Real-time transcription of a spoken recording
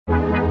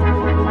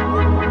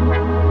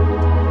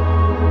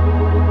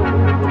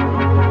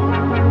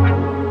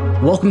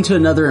Welcome to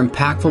another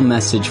impactful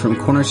message from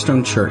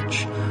Cornerstone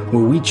Church,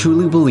 where we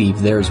truly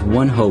believe there is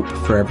one hope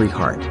for every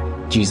heart,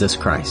 Jesus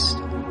Christ.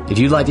 If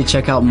you'd like to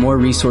check out more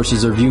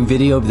resources or view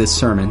video of this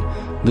sermon,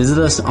 visit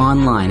us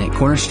online at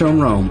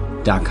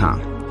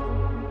cornerstonerome.com.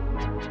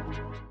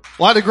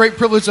 Well, I had the great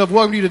privilege of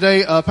welcoming you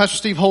today, Pastor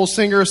Steve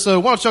Holsinger. So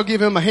why don't y'all give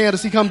him a hand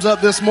as he comes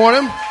up this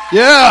morning?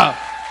 Yeah.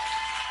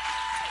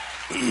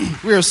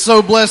 We are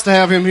so blessed to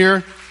have him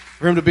here,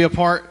 for him to be a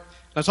part.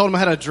 I told him I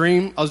had a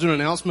dream. I was doing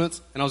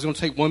announcements, and I was going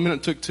to take 1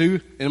 minute, took 2.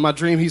 And in my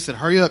dream, he said,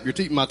 "Hurry up, you're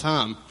taking my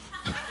time."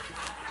 Right.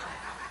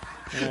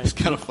 It's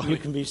kind of funny. You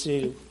can be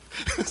seated.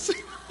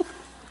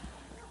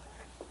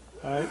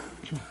 All right.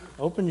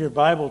 Open your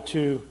Bible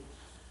to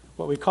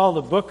what we call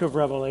the Book of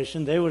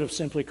Revelation. They would have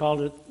simply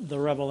called it the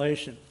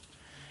Revelation.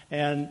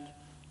 And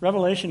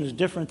Revelation is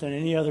different than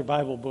any other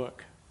Bible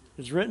book.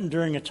 It's written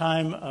during a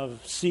time of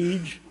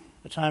siege,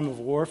 a time of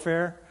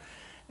warfare,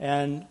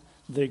 and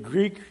the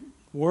Greek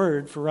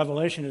word for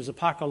revelation is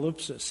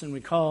apocalypsis, and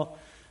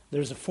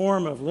there's a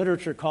form of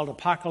literature called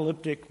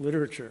apocalyptic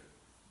literature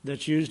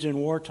that's used in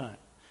wartime.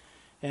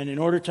 And in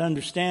order to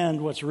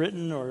understand what's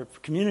written or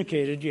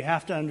communicated, you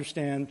have to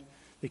understand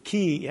the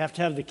key. You have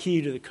to have the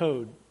key to the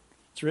code.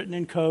 It's written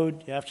in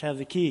code. You have to have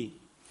the key.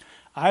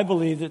 I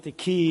believe that the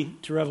key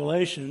to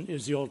Revelation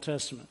is the Old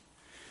Testament.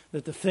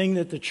 That the thing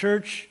that the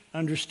church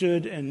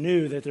understood and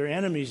knew that their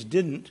enemies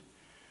didn't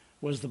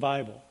was the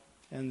Bible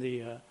and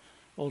the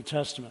Old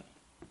Testament.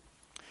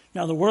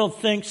 Now, the world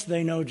thinks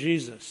they know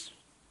Jesus,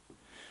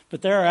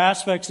 but there are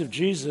aspects of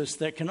Jesus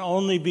that can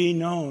only be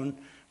known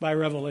by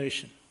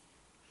revelation.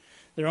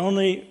 They're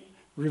only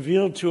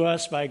revealed to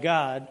us by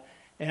God,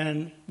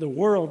 and the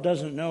world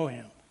doesn't know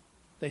him.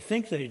 They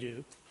think they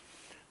do,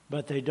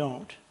 but they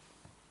don't.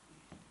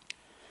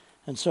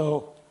 And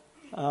so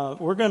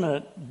we're going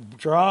to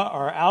draw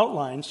our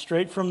outline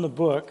straight from the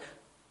book.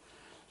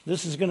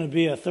 This is going to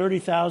be a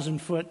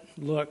 30,000-foot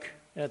look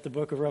at the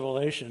book of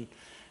Revelation,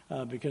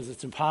 because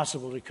it's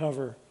impossible to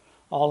cover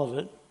all of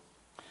it.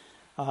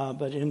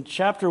 But in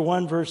chapter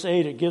 1, verse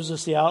 8, it gives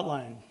us the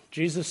outline.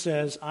 Jesus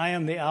says, "I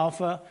am the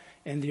Alpha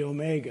and the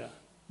Omega,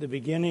 the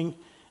beginning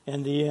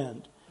and the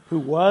end, who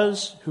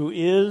was, who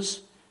is,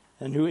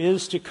 and who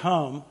is to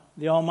come,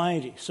 the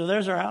Almighty." So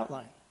there's our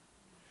outline.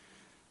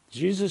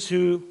 Jesus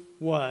who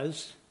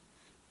was,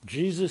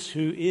 Jesus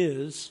who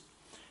is,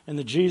 and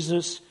the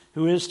Jesus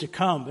who is to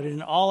come. But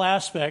in all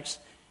aspects,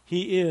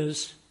 he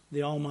is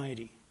the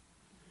Almighty.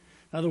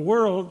 Now, the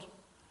world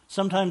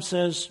sometimes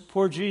says,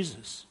 "Poor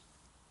Jesus."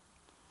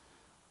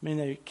 I mean,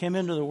 they came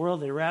into the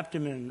world, they wrapped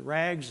him in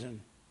rags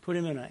and put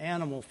him in an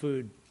animal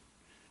food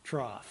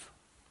trough.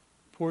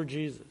 Poor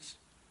Jesus.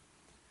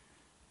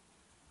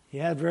 He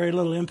had very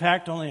little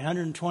impact. Only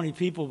 120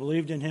 people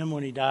believed in him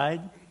when he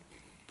died.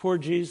 Poor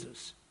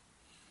Jesus.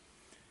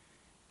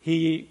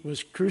 He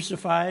was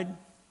crucified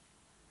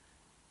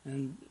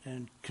and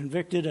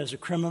convicted as a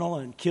criminal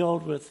and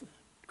killed with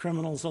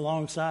criminals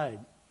alongside.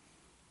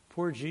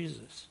 Poor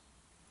Jesus.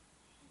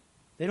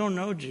 They don't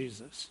know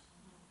Jesus.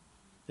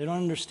 They don't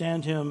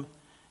understand him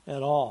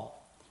at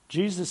all.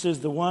 Jesus is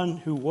the one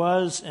who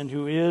was and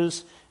who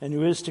is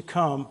to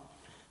come,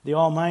 the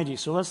Almighty.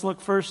 So let's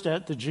look first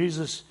at the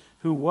Jesus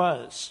who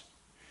was.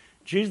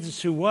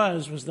 Jesus who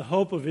was the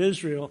hope of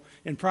Israel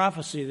in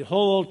prophecy. The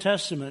whole Old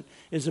Testament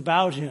is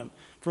about him.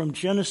 From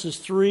Genesis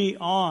 3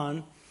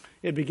 on,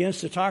 it begins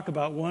to talk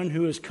about one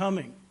who is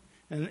coming.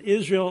 And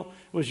Israel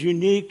was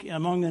unique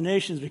among the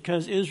nations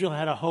because Israel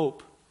had a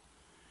hope.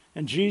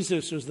 And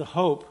Jesus was the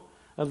hope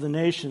of the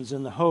nations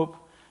and the hope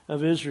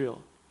of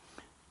Israel.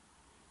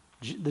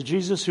 The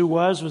Jesus who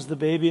was the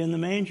baby in the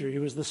manger. He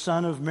was the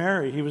son of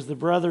Mary. He was the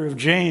brother of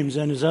James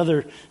and his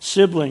other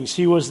siblings.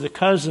 He was the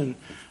cousin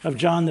of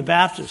John the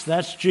Baptist.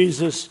 That's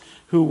Jesus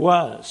who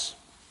was.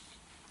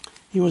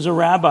 He was a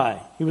rabbi.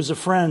 He was a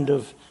friend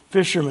of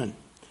fishermen.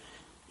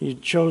 He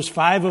chose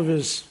 5 of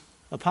his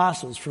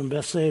apostles from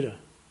Bethsaida.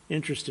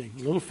 Interesting.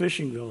 A little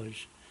fishing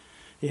village.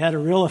 He had a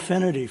real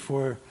affinity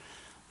for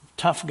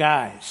tough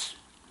guys,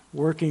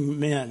 working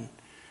men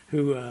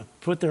who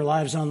put their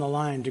lives on the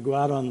line to go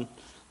out on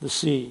the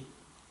sea.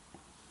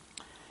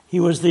 He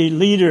was the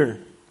leader,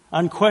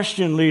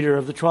 unquestioned leader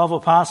of the 12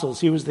 apostles.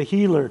 He was the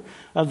healer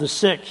of the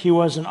sick. He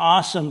was an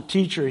awesome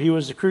teacher. He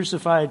was the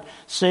crucified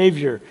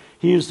Savior.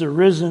 He is the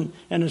risen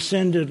and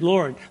ascended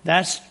Lord.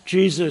 That's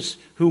Jesus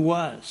who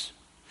was.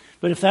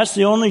 But if that's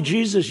the only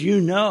Jesus you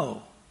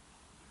know,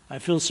 I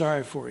feel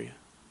sorry for you,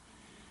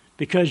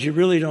 because you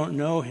really don't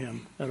know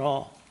him at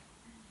all.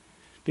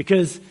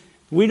 Because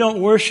we don't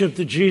worship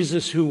the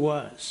Jesus who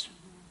was.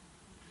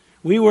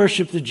 We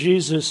worship the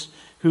Jesus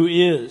who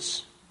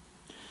is.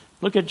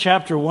 Look at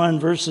chapter 1,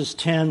 verses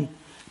 10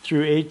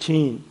 through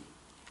 18.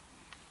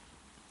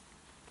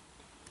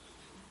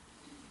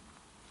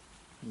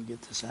 Let me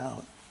get this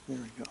out. There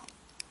we go.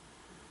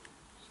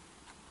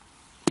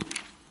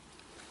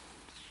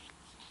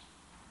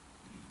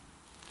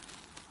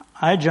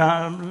 I,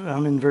 John,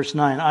 I'm in verse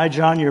 9. I,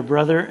 John, your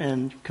brother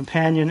and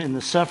companion in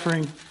the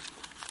suffering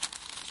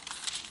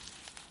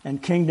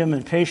and kingdom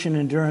and patient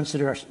endurance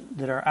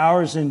that are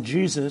ours in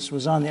Jesus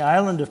was on the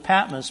island of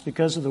Patmos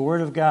because of the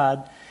word of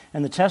God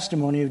and the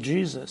testimony of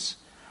Jesus.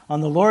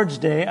 On the Lord's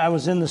day, I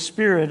was in the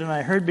Spirit, and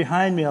I heard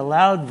behind me a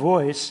loud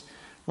voice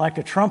like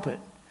a trumpet,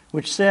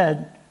 which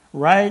said,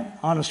 "Write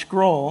on a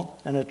scroll,"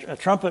 and a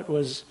trumpet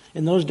was,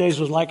 in those days,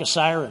 was like a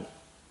siren.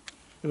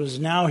 It was,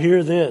 "Now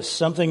hear this,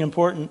 something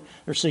important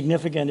or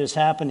significant is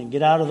happening.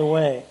 Get out of the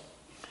way.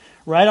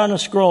 Write on a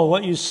scroll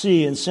what you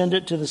see and send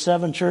it to the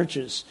 7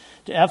 churches,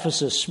 to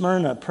Ephesus,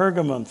 Smyrna,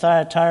 Pergamum,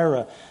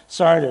 Thyatira,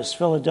 Sardis,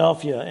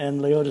 Philadelphia,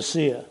 and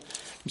Laodicea."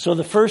 And so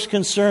the first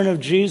concern of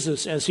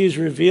Jesus, as he's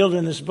revealed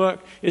in this book,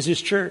 is his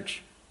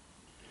church.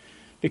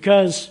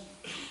 Because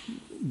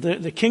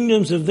the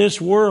kingdoms of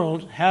this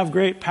world have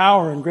great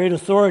power and great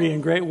authority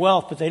and great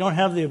wealth, but they don't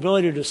have the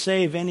ability to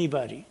save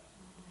anybody.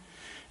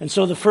 And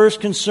so the first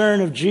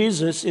concern of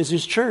Jesus is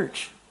his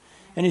church.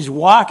 And he's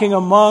walking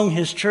among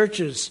his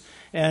churches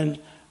and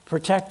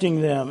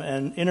protecting them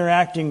and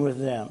interacting with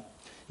them.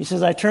 He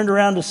says, "I turned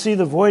around to see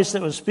the voice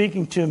that was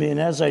speaking to me, and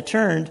as I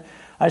turned,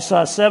 I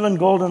saw 7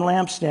 golden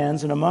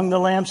lampstands, and among the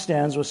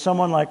lampstands was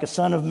someone like a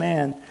son of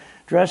man,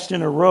 dressed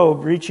in a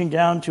robe reaching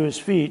down to his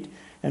feet,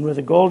 and with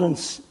a golden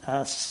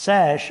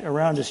sash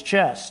around his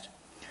chest.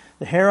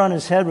 The hair on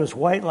his head was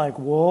white like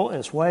wool,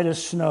 as white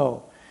as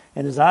snow,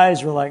 and his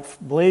eyes were like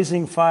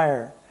blazing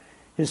fire.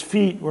 His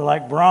feet were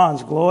like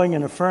bronze glowing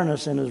in a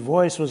furnace, and his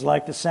voice was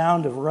like the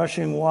sound of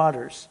rushing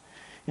waters.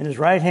 In his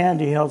right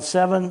hand he held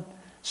 7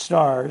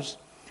 stars,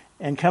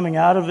 and coming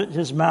out of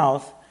his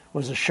mouth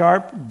was a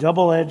sharp,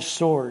 double-edged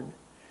sword.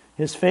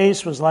 His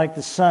face was like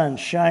the sun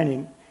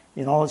shining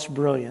in all its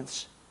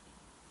brilliance."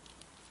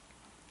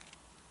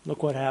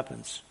 Look what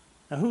happens.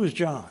 Now, who is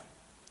John?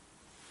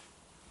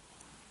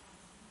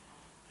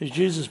 He's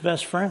Jesus'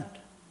 best friend.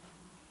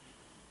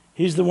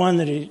 He's the one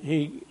that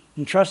he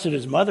entrusted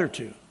his mother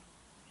to.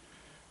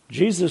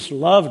 Jesus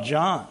loved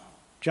John.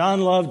 John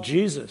loved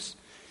Jesus.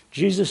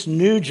 Jesus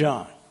knew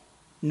John,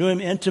 knew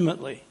him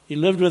intimately. He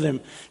lived with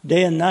him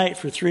day and night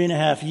for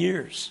 3.5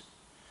 years.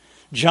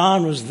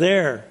 John was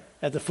there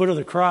at the foot of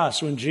the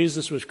cross when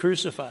Jesus was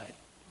crucified.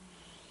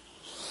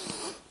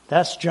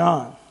 That's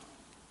John.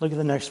 Look at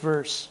the next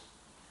verse.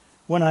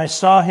 "When I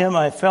saw him,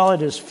 I fell at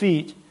his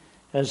feet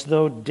as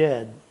though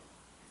dead.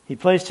 He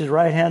placed his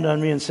right hand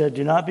on me and said,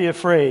 'Do not be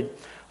afraid.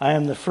 I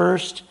am the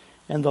first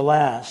and the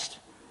last.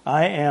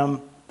 I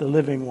am the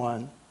living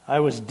one. I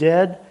was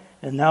dead,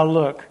 and now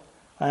look,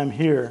 I am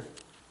here.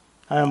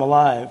 I am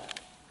alive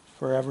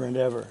forever and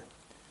ever.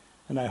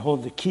 And I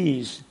hold the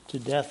keys to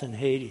death and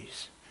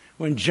Hades.'"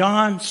 When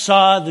John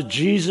saw the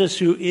Jesus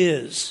who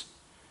is,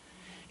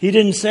 he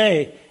didn't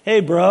say, "Hey,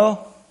 bro,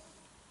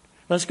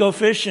 let's go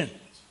fishing."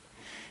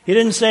 He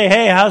didn't say,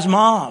 "Hey, how's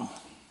mom?"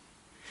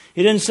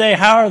 He didn't say,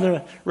 "How are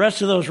the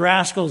rest of those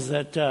rascals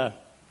that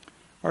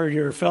are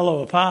your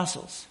fellow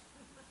apostles?"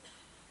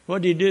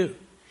 What did he do?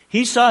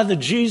 He saw the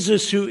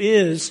Jesus who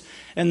is,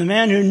 and the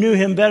man who knew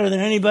him better than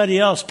anybody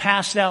else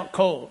passed out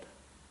cold.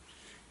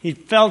 He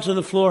fell to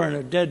the floor in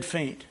a dead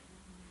faint.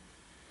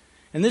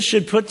 And this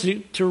should put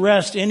to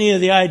rest any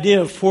of the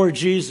idea of poor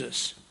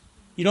Jesus.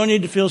 You don't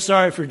need to feel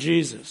sorry for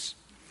Jesus.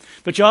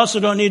 But you also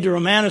don't need to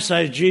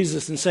romanticize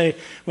Jesus and say,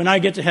 "When I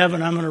get to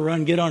heaven, I'm going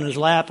to get on his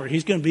lap, or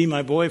he's going to be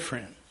my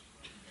boyfriend."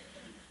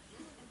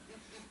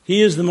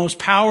 He is the most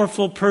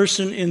powerful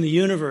person in the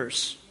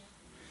universe.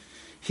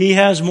 He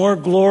has more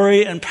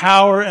glory and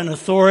power and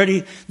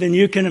authority than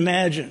you can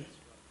imagine.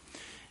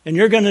 And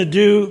you're going to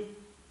do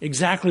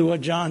exactly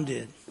what John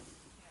did.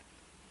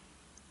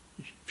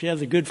 If you have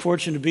the good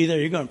fortune to be there,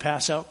 you're going to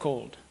pass out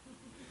cold.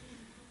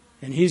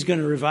 And he's going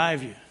to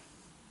revive you.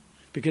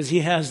 Because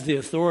he has the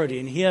authority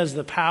and he has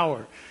the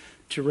power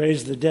to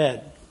raise the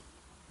dead.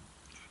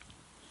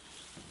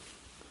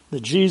 The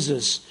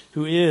Jesus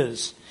who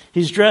is.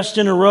 He's dressed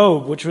in a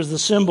robe, which was the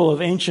symbol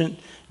of ancient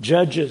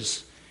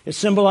judges. It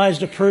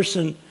symbolized a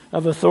person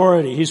of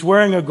authority. He's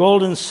wearing a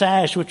golden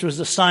sash, which was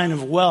the sign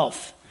of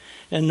wealth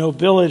and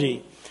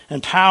nobility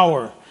and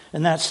power.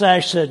 And that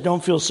sash said,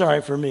 "Don't feel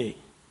sorry for me."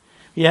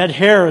 He had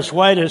hair as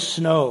white as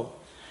snow,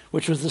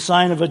 which was the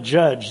sign of a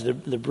judge. The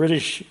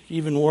British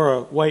even wore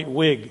a white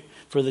wig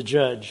for the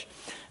judge.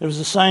 It was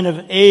a sign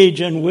of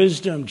age and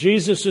wisdom.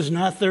 Jesus is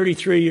not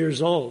 33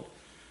 years old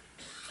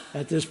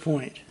at this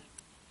point.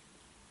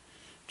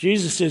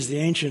 Jesus is the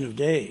Ancient of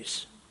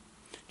Days.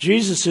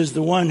 Jesus is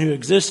the one who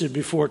existed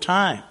before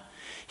time.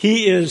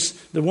 He is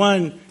the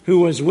one who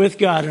was with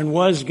God and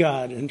was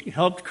God and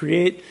helped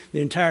create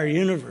the entire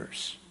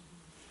universe.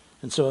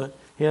 And so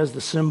he has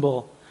the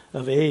symbol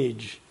of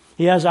age.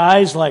 He has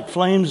eyes like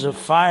flames of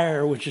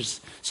fire, which is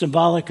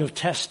symbolic of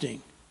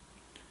testing.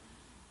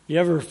 You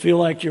ever feel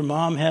like your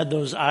mom had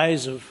those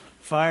eyes of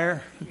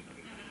fire?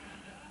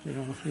 You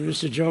know, we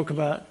used to joke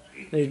about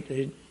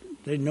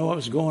they'd know what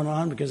was going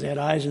on because they had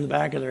eyes in the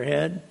back of their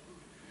head.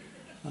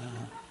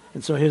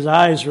 And so his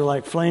eyes are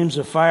like flames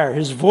of fire.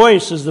 His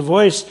voice is the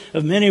voice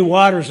of many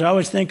waters. I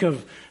always think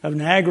of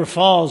Niagara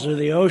Falls or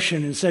the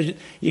ocean, and says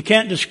you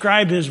can't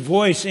describe his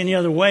voice any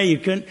other way. You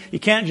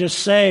can't just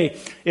say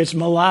it's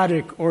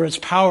melodic or it's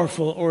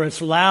powerful or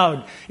it's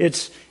loud.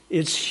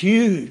 It's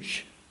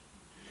huge.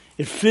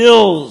 It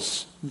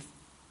fills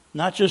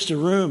not just a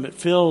room, it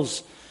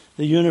fills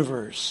the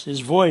universe.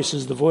 His voice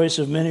is the voice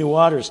of many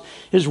waters.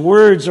 His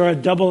words are a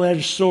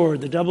double-edged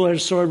sword. The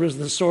double-edged sword was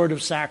the sword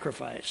of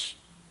sacrifice.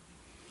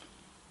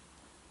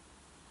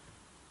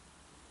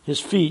 His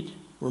feet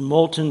were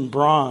molten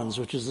bronze,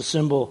 which is the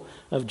symbol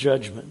of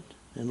judgment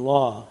and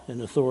law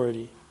and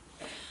authority.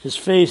 His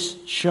face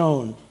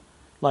shone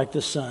like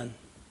the sun.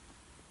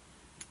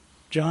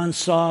 John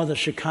saw the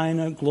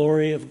Shekinah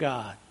glory of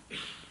God,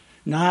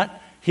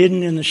 not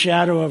hidden in the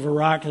shadow of a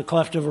rock, the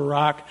cleft of a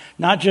rock,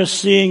 not just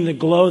seeing the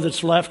glow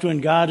that's left when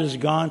God is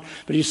gone,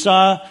 but he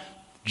saw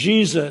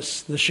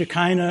Jesus, the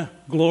Shekinah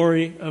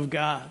glory of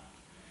God.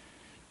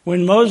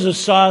 When Moses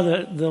saw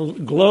the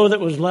glow that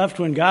was left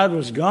when God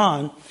was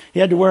gone, he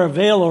had to wear a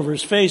veil over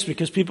his face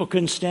because people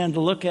couldn't stand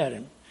to look at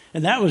him.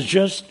 And that was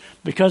just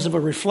because of a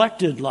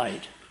reflected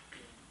light.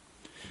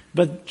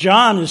 But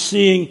John is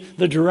seeing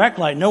the direct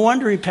light. No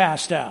wonder he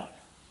passed out.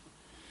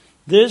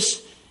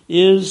 This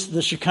is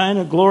the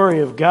Shekinah glory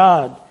of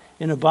God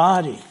in a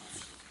body.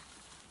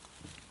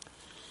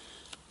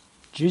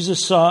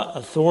 Jesus saw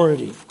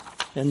authority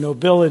and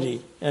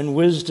nobility and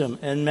wisdom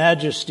and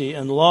majesty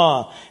and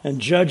law and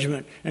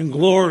judgment and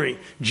glory.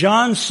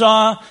 John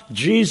saw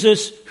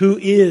Jesus who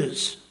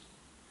is.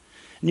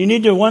 And you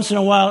need to, once in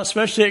a while,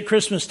 especially at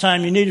Christmas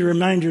time, you need to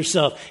remind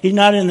yourself, he's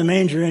not in the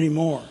manger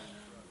anymore.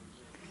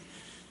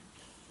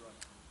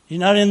 He's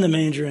not in the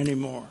manger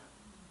anymore.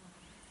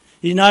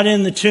 He's not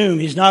in the tomb.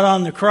 He's not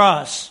on the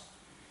cross.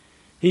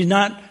 He's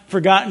not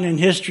forgotten in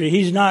history.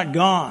 He's not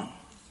gone.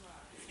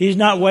 He's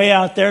not way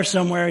out there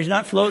somewhere. He's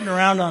not floating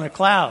around on a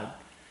cloud.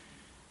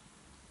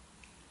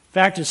 In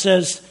fact, it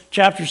says,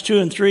 chapters 2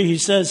 and 3, he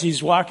says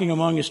he's walking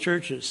among his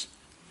churches.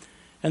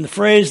 And the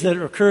phrase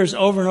that occurs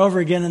over and over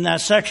again in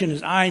that section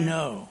is, I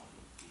know.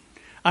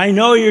 I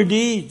know your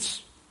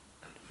deeds.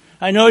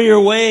 I know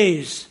your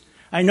ways.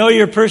 I know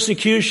your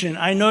persecution.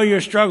 I know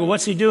your struggle.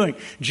 What's he doing?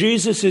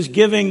 Jesus is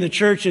giving the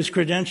church his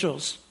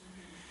credentials.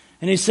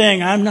 And he's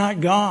saying, I'm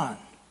not gone.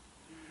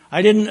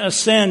 I didn't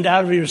ascend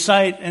out of your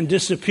sight and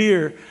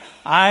disappear.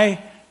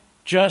 I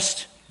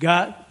just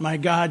got my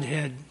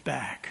Godhead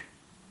back.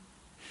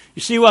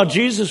 You see, while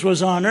Jesus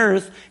was on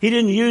earth, he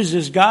didn't use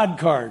his God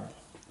card.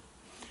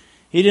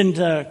 He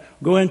didn't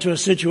go into a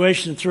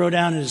situation and throw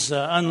down his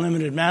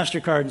unlimited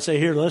MasterCard and say,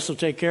 here, this will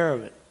take care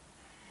of it.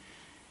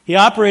 He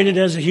operated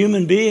as a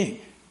human being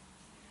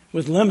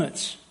with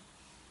limits.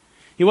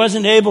 He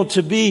wasn't able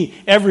to be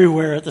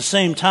everywhere at the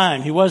same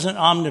time. He wasn't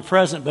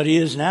omnipresent, but he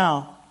is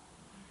now.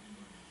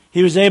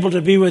 He was able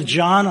to be with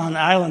John on the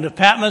island of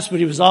Patmos, but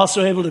he was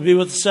also able to be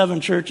with the 7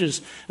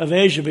 churches of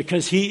Asia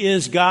because he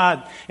is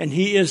God and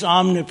he is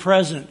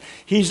omnipresent.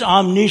 He's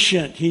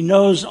omniscient. He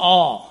knows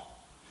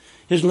all.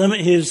 His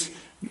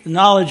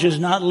knowledge is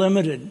not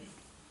limited.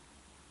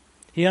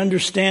 He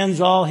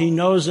understands all. He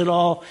knows it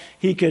all.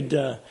 He could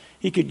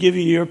give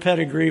you your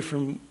pedigree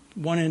from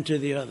one end to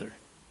the other.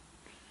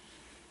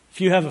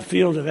 If you have a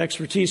field of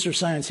expertise or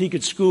science, he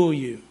could school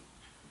you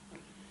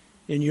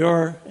in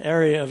your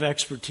area of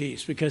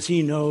expertise because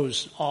he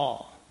knows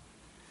all.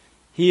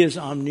 He is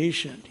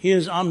omniscient. He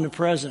is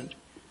omnipresent.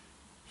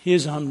 He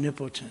is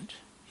omnipotent.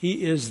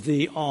 He is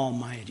the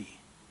Almighty.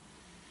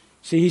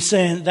 See,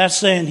 that's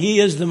saying he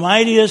is the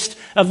mightiest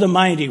of the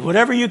mighty.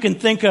 Whatever you can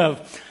think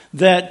of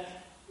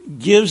that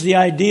gives the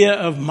idea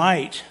of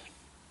might,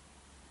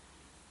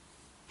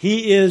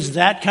 he is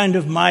that kind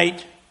of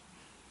might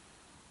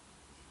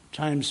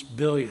times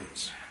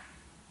billions.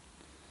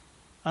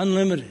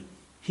 Unlimited.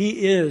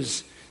 He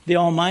is the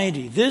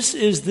Almighty. This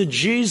is the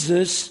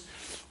Jesus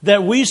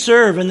that we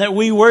serve and that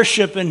we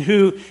worship and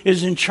who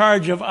is in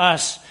charge of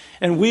us.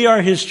 And we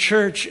are his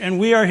church and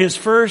we are his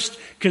first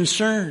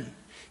concern.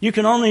 You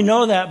can only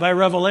know that by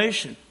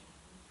revelation.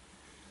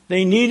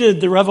 They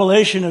needed the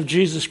revelation of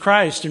Jesus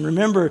Christ. And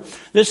remember,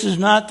 this is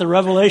not the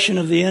revelation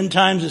of the end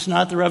times. It's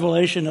not the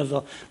revelation of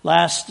the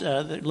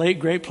late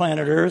great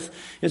planet Earth.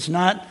 It's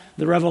not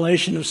the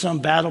revelation of some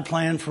battle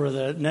plan for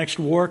the next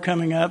war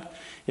coming up.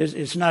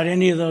 It's not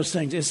any of those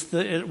things.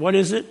 What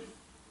is it?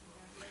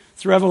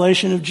 It's the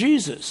revelation of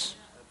Jesus.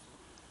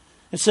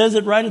 It says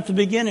it right at the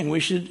beginning.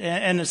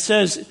 And it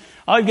says,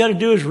 all you've got to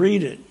do is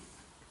read it.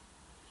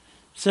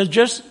 It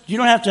says you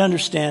don't have to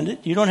understand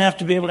it. You don't have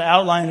to be able to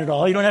outline it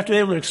all. You don't have to be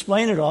able to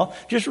explain it all.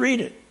 Just read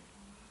it.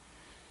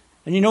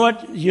 And you know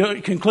what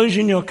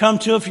conclusion you'll come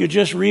to if you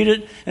just read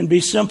it and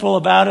be simple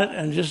about it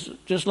and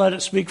just let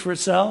it speak for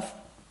itself?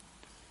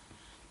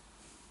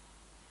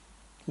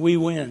 We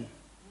win.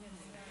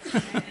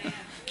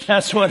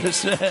 That's what it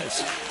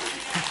says.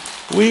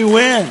 We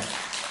win.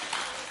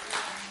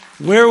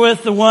 We're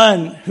with the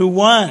one who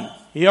won.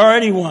 He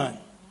already won.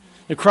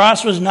 The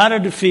cross was not a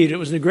defeat. It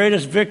was the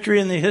greatest victory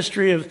in the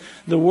history of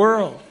the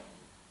world.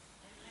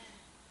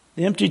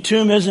 The empty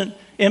tomb isn't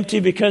empty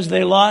because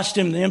they lost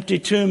him. The empty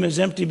tomb is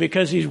empty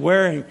because he's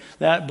wearing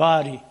that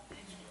body.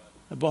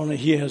 But only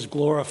he has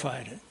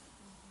glorified it.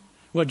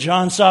 What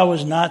John saw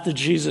was not the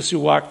Jesus who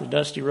walked the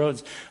dusty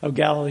roads of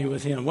Galilee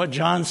with him. What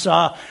John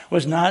saw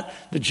was not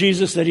the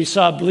Jesus that he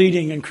saw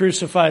bleeding and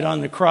crucified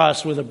on the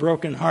cross with a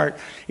broken heart.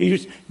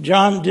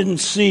 John didn't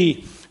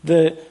see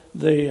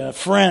the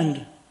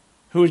friend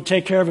who would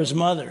take care of his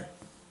mother.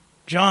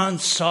 John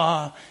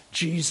saw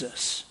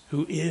Jesus,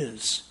 who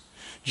is.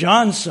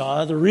 John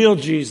saw the real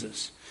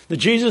Jesus, the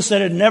Jesus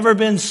that had never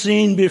been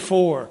seen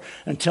before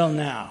until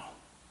now.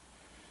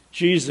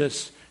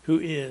 Jesus, who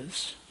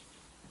is.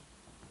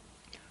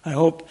 I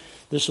hope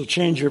this will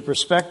change your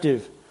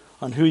perspective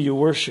on who you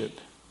worship.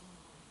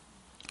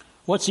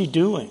 What's he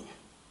doing?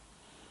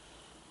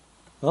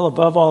 Well,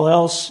 above all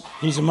else,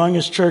 he's among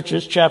his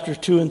churches, chapters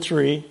 2 and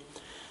 3.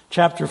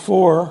 Chapter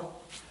 4,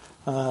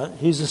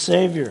 he's a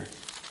Savior.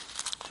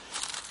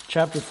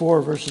 Chapter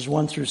 4, verses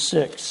 1 through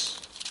 6.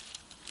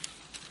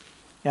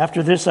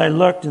 After this I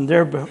looked, and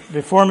there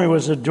before me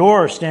was a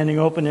door standing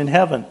open in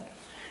heaven.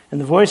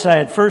 And the voice I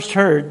had first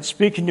heard,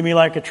 speaking to me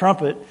like a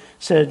trumpet,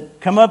 said,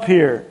 "Come up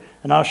here,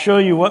 and I'll show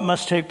you what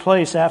must take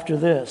place after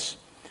this."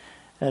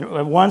 And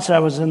at once I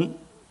was in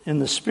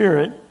the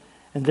Spirit,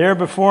 and there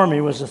before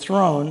me was a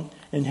throne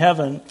in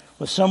heaven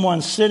with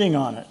someone sitting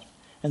on it.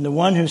 And the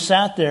one who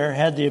sat there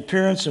had the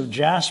appearance of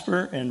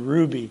jasper and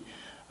ruby.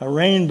 A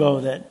rainbow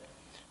that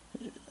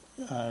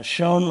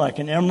shone like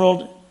an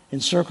emerald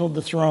encircled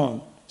the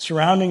throne.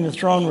 Surrounding the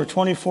throne were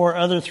 24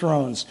 other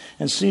thrones,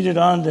 and seated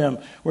on them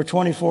were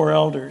 24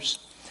 elders.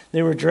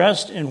 They were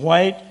dressed in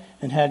white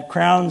and had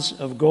crowns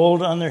of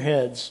gold on their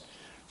heads.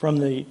 From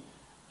the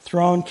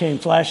throne came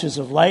flashes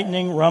of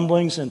lightning,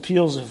 rumblings, and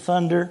peals of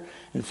thunder.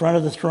 In front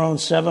of the throne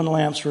 7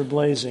 lamps were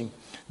blazing.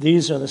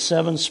 These are the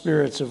 7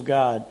 spirits of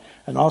God.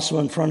 And also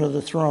in front of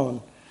the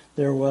throne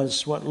there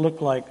was what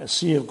looked like a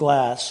sea of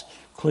glass,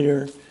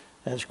 clear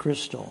as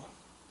crystal.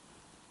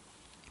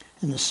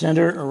 In the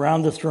center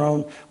around the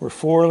throne were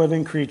 4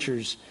 living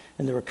creatures,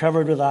 and they were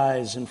covered with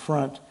eyes in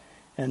front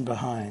and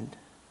behind.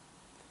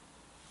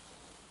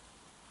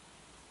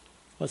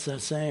 What's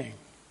that saying?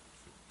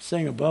 It's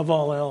saying above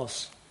all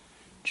else,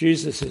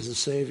 Jesus is the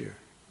Savior.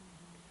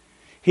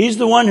 He's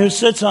the one who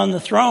sits on the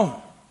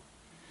throne.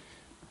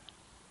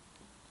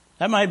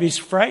 That might be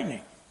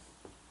frightening.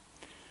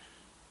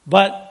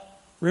 But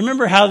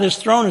remember how this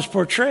throne is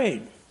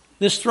portrayed.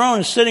 This throne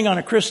is sitting on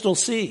a crystal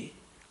sea,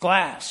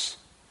 glass.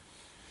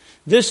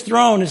 This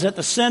throne is at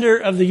the center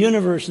of the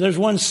universe. There's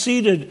one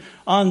seated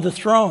on the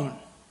throne.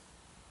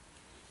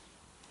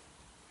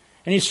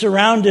 And he's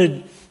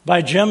surrounded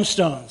by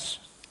gemstones,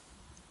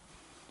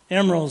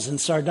 emeralds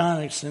and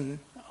sardonyx and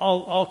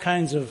all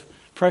kinds of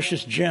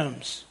precious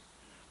gems.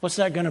 What's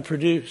that going to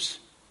produce?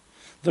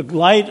 The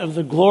light of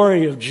the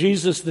glory of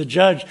Jesus the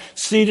Judge,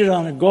 seated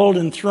on a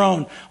golden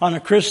throne on a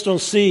crystal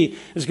sea,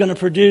 is going to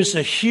produce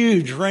a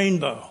huge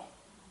rainbow.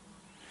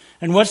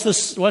 And what's the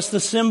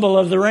symbol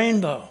of the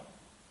rainbow?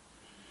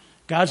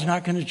 God's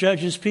not going to judge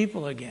his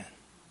people again.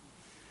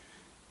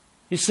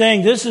 He's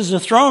saying this is a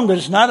throne, but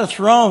it's not a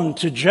throne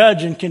to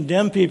judge and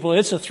condemn people.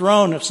 It's a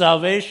throne of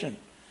salvation.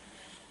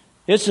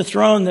 It's a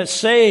throne that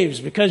saves,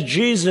 because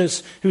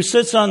Jesus, who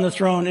sits on the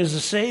throne, is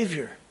a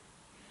Savior.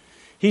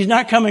 He's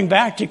not coming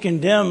back to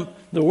condemn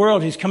the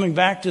world. He's coming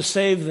back to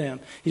save them.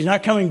 He's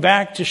not coming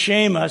back to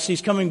shame us.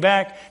 He's coming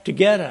back to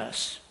get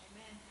us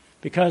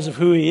because of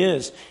who he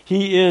is.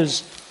 He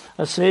is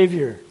a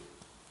Savior.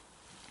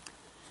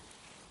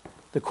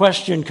 The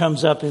question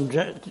comes up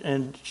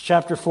in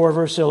chapter 4,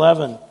 verse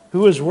 11.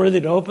 Who is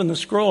worthy to open the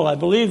scroll? I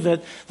believe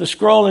that the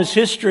scroll is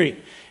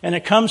history. And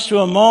it comes to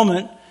a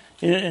moment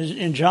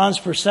in John's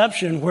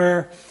perception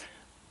where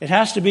it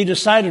has to be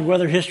decided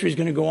whether history is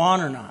going to go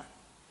on or not.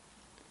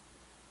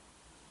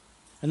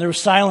 And there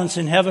was silence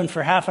in heaven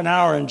for half an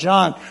hour, and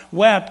John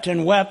wept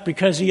and wept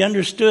because he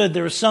understood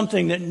there was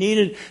something that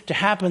needed to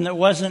happen that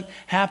wasn't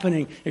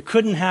happening. It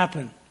couldn't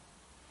happen.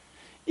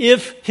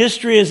 If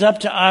history is up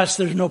to us,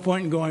 there's no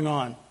point in going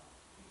on.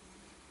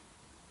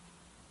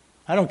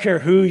 I don't care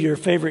who your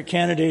favorite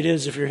candidate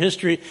is. If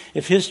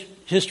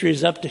history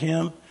is up to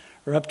him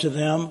or up to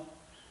them,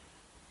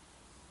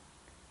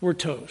 we're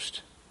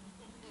toast.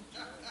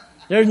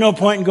 There's no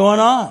point in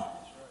going on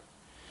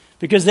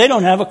because they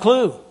don't have a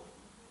clue.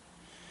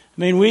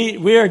 I mean,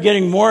 we are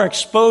getting more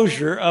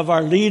exposure of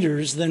our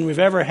leaders than we've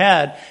ever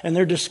had, and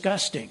they're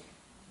disgusting.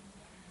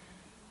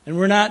 And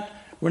we're not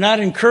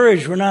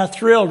encouraged. We're not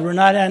thrilled. We're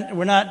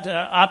not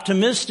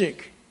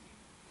optimistic.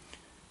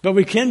 But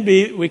we can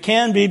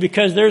be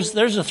because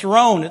there's a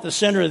throne at the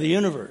center of the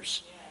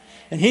universe,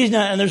 and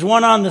there's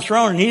one on the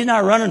throne, and he's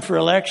not running for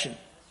election.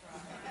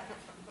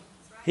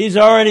 He's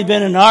already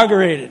been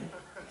inaugurated.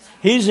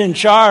 He's in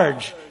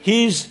charge.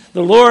 He's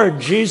the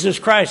Lord Jesus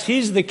Christ.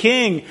 He's the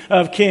King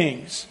of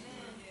Kings.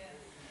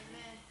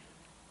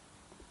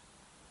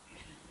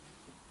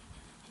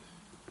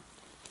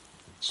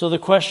 So the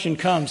question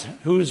comes,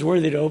 who is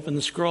worthy to open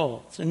the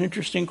scroll? It's an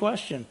interesting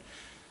question.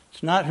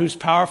 It's not who's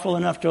powerful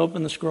enough to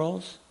open the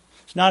scrolls.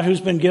 It's not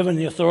who's been given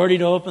the authority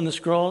to open the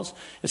scrolls.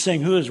 It's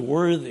saying who is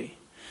worthy.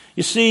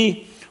 You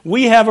see,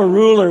 we have a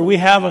ruler, we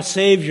have a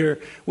Savior,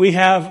 we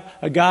have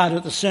a God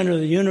at the center of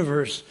the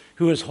universe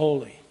who is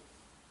holy.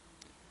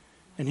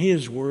 And He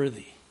is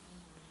worthy.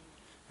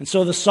 And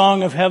so the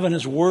song of heaven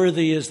is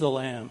worthy is the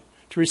Lamb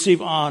to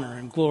receive honor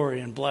and glory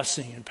and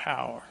blessing and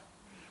power.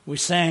 We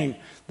sang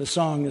the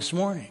song this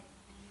morning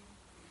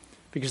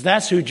because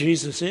that's who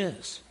Jesus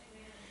is.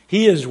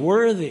 He is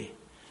worthy.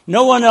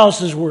 No one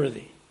else is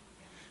worthy.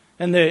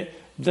 And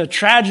the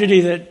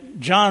tragedy that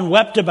John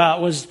wept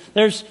about was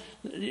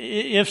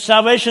if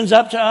salvation's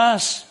up to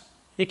us,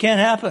 it can't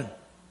happen.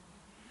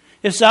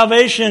 If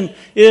salvation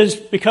is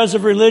because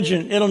of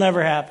religion, it'll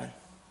never happen.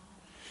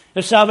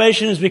 If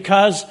salvation is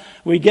because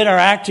we get our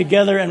act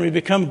together and we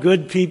become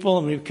good people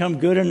and we become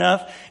good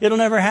enough, it'll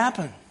never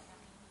happen.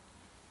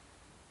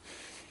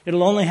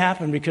 It'll only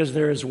happen because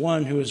there is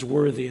one who is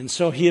worthy. And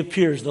so He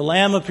appears. The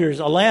Lamb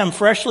appears. A lamb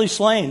freshly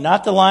slain,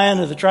 not the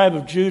Lion of the tribe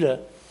of Judah,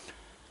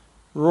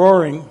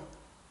 roaring,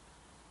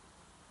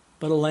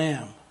 but a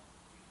lamb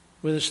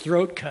with his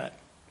throat cut,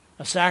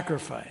 a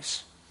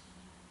sacrifice.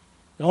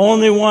 The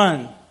only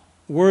one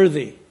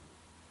worthy.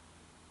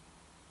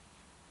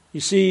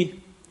 You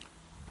see,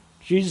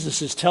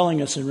 Jesus is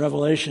telling us in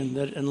Revelation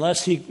that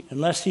unless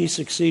he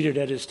succeeded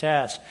at His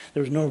task,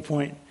 there was no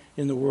point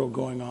in the world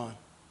going on.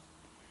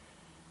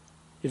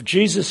 If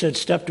Jesus had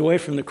stepped away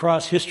from the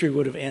cross, history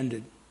would have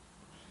ended.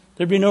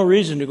 There'd be no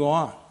reason to go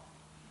on.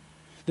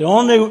 The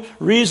only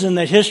reason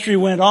that history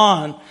went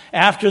on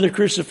after the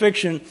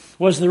crucifixion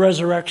was the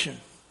resurrection.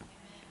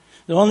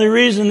 The only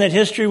reason that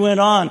history went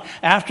on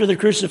after the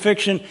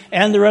crucifixion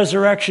and the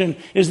resurrection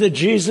is that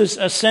Jesus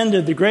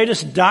ascended. The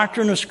greatest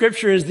doctrine of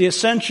Scripture is the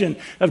ascension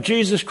of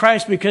Jesus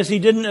Christ because He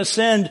didn't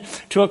ascend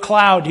to a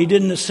cloud. He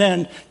didn't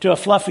ascend to a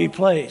fluffy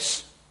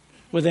place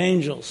with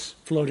angels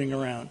floating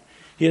around.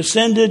 He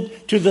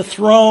ascended to the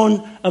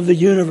throne of the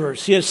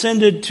universe. He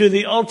ascended to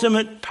the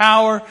ultimate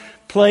power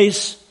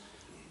place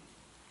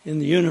in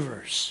the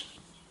universe.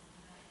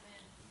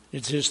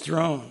 It's His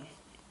throne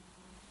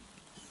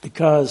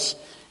because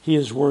He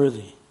is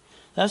worthy.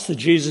 That's the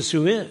Jesus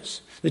who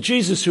is. The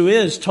Jesus who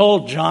is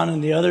told John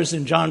and the others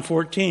in John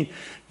 14,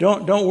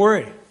 don't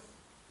worry.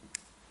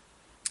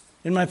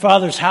 In my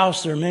Father's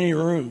house there are many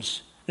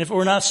rooms. And if it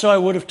were not so, I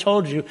would have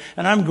told you.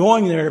 And I'm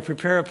going there to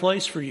prepare a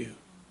place for you.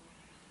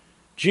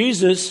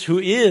 Jesus, who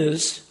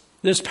is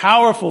this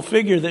powerful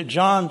figure that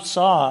John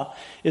saw,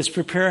 is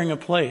preparing a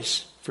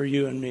place for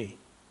you and me.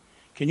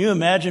 Can you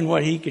imagine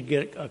what He could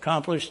get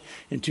accomplished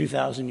in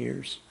 2,000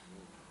 years?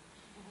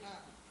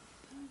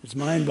 It's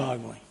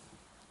mind-boggling.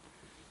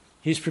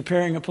 He's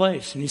preparing a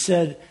place. And He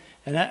said,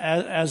 and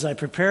as I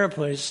prepare a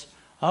place,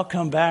 I'll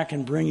come back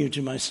and bring you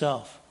to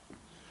myself.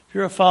 If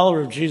you're a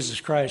follower of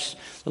Jesus Christ,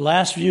 the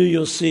last view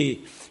you'll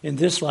see in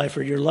this life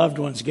are your loved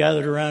ones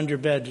gathered around your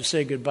bed to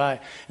say goodbye.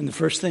 And the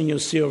first thing you'll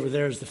see over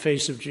there is the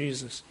face of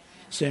Jesus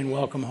saying,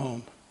 welcome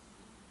home.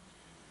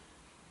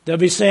 They'll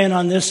be saying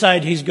on this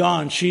side, He's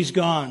gone, she's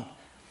gone.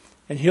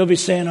 And He'll be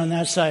saying on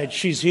that side,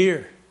 she's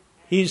here,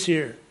 He's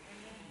here.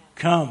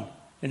 Come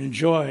and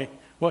enjoy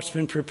what's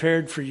been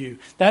prepared for you.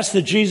 That's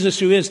the Jesus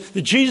who is.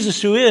 The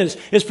Jesus who is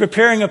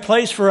preparing a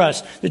place for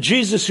us. The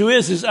Jesus who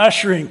is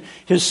ushering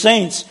His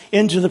saints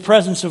into the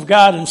presence of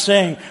God and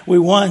saying, we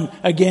won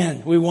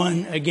again. We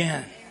won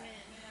again.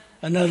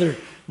 Another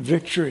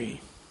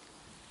victory.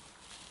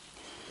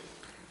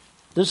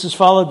 This is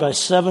followed by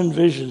 7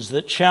 visions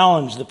that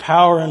challenge the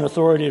power and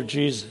authority of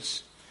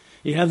Jesus.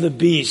 You have the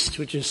beast,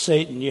 which is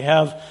Satan. You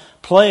have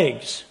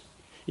plagues.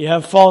 You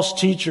have false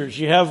teachers.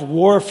 You have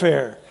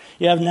warfare.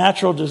 You have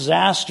natural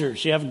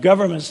disasters. You have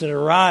governments that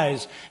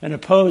arise and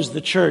oppose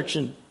the church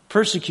and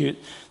persecute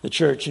the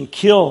church and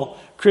kill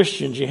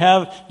Christians. You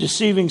have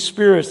deceiving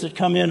spirits that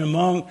come in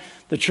among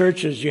the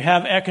churches. You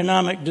have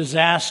economic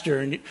disaster.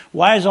 And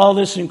why is all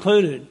this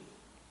included?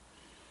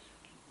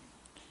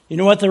 You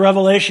know what the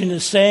Revelation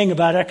is saying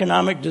about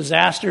economic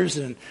disasters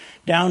and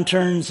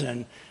downturns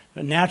and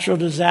natural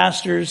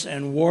disasters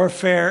and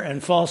warfare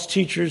and false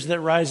teachers that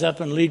rise up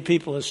and lead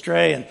people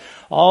astray and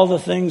all the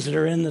things that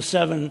are in the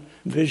 7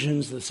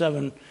 visions,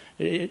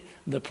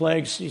 the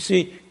plagues. You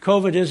see,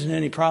 COVID isn't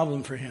any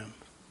problem for Him.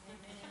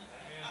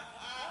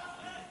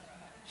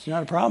 It's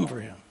not a problem for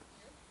Him.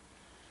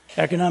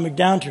 Economic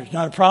downturn is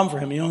not a problem for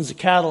Him. He owns the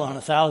cattle on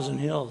 1,000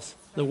 hills,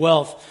 the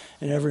wealth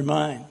in every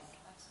mine.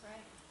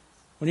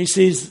 When He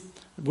sees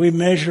we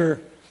measure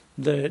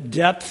the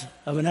depth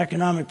of an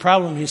economic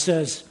problem, He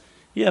says,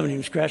 you haven't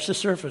even scratched the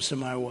surface of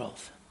my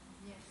wealth.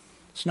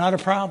 It's not a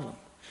problem.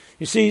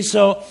 You see,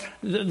 so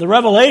the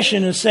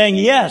Revelation is saying,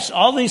 yes,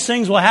 all these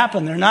things will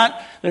happen. They're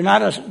not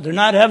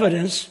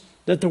evidence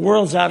that the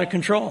world's out of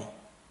control.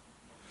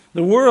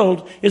 The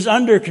world is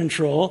under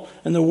control,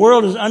 and the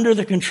world is under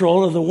the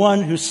control of the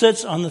one who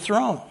sits on the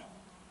throne.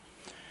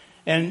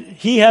 And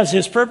He has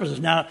His purposes.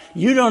 Now,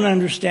 you don't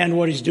understand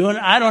what He's doing.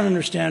 I don't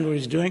understand what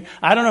He's doing.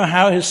 I don't know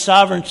how His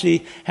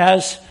sovereignty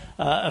has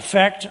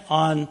effect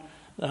on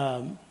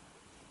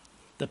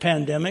the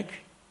pandemic.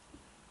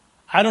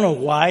 I don't know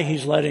why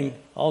He's letting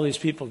all these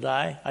people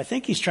die? I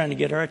think he's trying to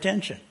get our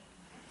attention.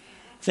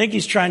 I think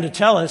he's trying to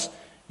tell us,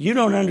 you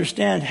don't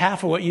understand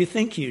half of what you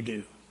think you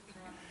do.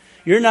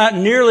 You're not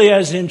nearly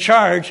as in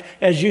charge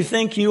as you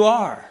think you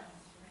are.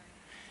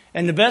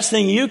 And the best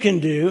thing you can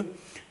do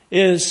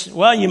is,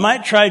 well, you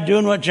might try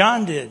doing what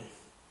John did.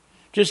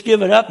 Just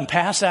give it up and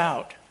pass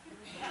out.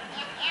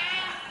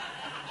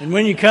 And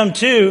when you come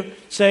to,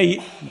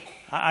 say,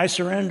 I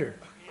surrender.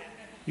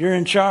 You're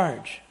in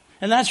charge.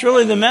 And that's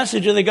really the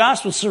message of the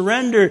gospel.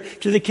 Surrender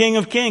to the King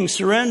of Kings.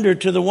 Surrender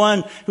to the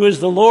one who is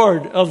the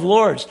Lord of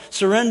Lords.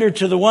 Surrender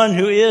to the one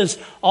who is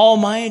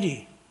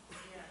Almighty.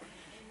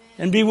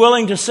 And be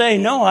willing to say,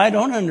 no, I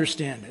don't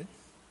understand it.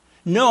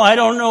 No, I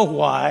don't know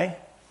why.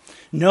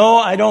 No,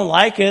 I don't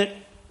like it.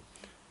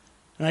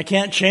 And I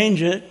can't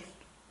change it.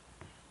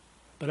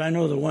 But I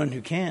know the one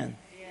who can.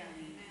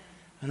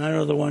 And I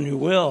know the one who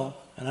will.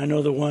 And I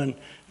know the one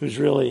who's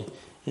really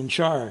in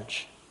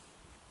charge.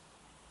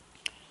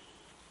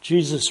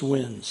 Jesus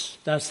wins.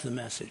 That's the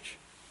message.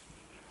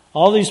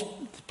 All these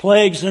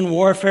plagues and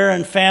warfare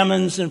and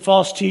famines and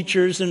false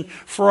teachers and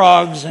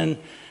frogs and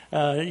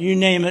you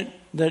name it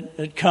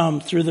that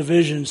come through the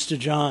visions to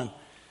John.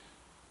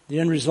 The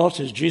end result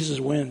is Jesus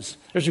wins.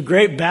 There's a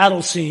great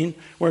battle scene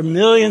where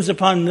millions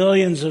upon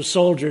millions of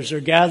soldiers are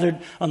gathered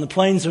on the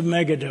plains of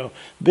Megiddo.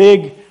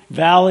 Big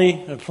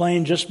valley, a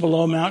plain just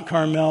below Mount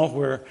Carmel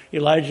where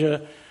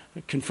Elijah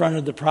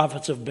confronted the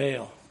prophets of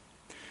Baal.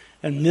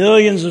 And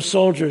millions of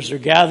soldiers are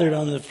gathered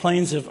on the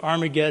plains of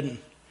Armageddon.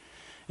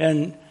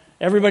 And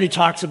everybody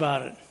talks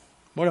about it.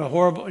 What a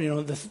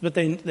horrible, but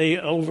they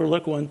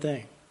overlook one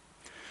thing.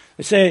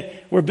 They say,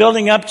 we're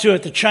building up to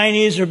it. The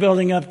Chinese are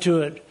building up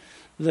to it.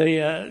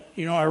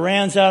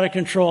 Iran's out of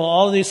control.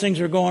 All of these things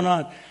are going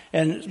on.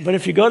 But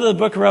if you go to the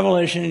Book of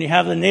Revelation and you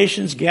have the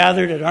nations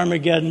gathered at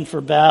Armageddon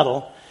for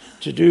battle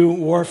to do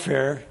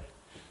warfare,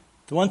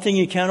 the one thing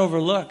you can't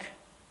overlook,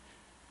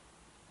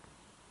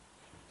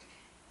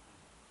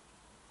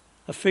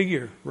 a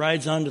figure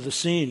rides onto the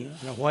scene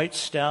on a white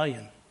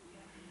stallion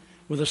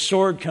with a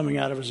sword coming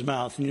out of his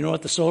mouth. And you know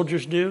what the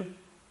soldiers do?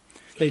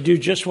 They do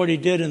just what they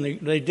did in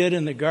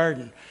the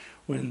garden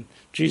when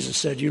Jesus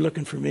said, "You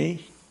looking for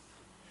me?"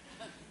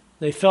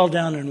 They fell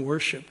down and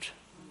worshiped.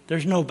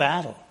 There's no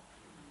battle.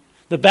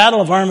 The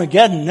battle of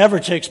Armageddon never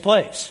takes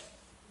place.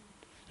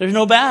 There's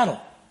no battle.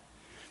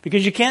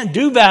 Because you can't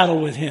do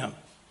battle with him.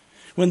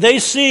 When they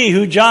see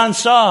who John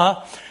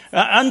saw,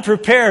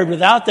 unprepared,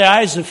 without the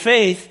eyes of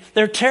faith,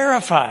 they're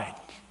terrified.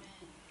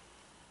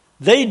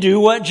 They do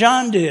what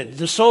John did.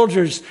 The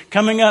soldiers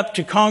coming up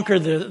to conquer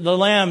the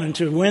Lamb and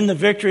to win the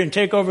victory and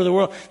take over the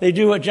world. They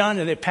do what John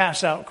did. They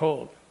pass out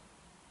cold.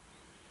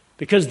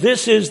 Because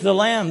this is the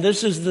Lamb.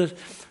 This is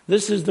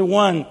the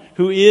one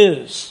who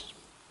is.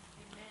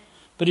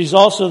 But he's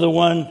also the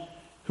one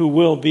who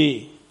will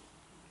be.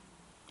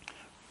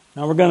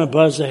 Now we're going to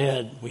buzz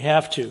ahead. We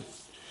have to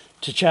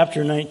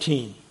chapter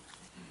 19.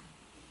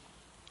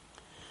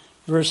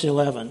 Verse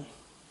 11.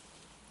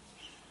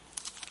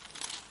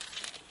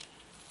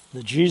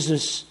 The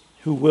Jesus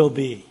who will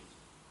be.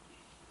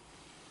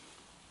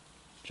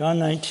 John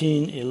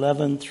 19,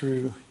 11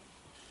 through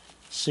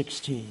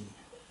 16.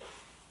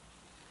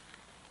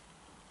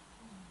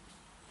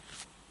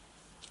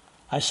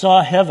 I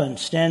saw heaven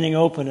standing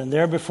open, and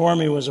there before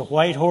me was a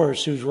white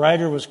horse whose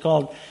rider was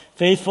called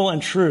Faithful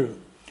and True.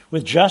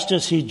 With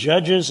justice he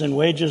judges and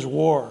wages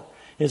war.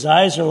 His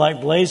eyes are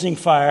like blazing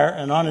fire,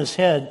 and on his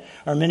head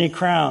are many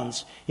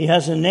crowns. He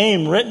has a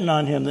name written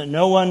on him that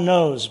no one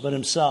knows but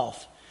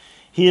himself.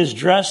 He is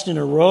dressed in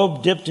a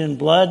robe dipped in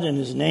blood, and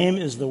his name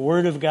is the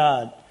Word of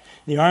God.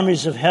 The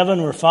armies of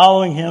heaven were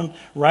following him,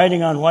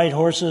 riding on white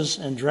horses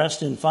and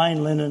dressed in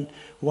fine linen,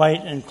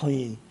 white and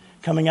clean.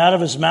 Coming out of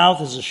his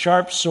mouth is a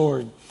sharp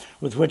sword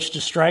with which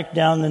to strike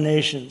down the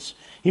nations.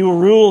 He will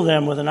rule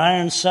them with an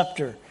iron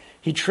scepter.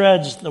 He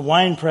treads the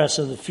winepress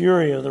of the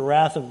fury of the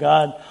wrath of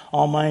God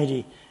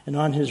Almighty. And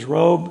on his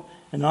robe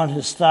and on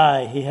his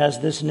thigh he has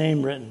this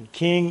name written,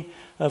 King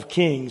of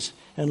Kings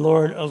and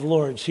Lord of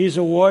Lords. He's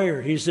a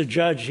warrior. He's the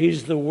judge.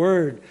 He's the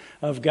Word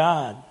of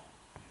God.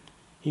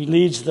 He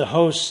leads the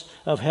hosts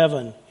of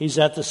heaven. He's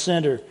at the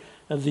center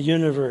of the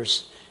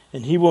universe.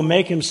 And he will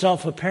make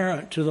himself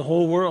apparent to the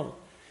whole world.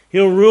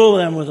 He'll rule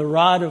them with a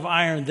rod of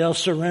iron. They'll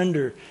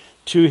surrender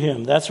to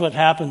him. That's what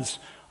happens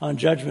on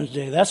Judgment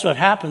Day. That's what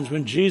happens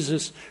when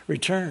Jesus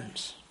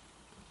returns.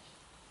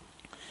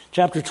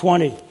 Chapter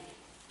 20,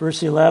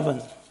 verse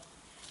 11.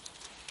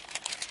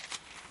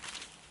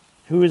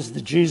 Who is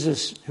the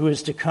Jesus who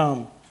is to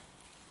come?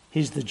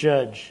 He's the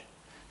judge.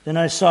 Then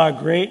I saw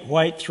a great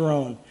white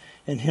throne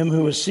and him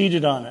who was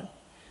seated on it.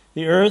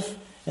 The earth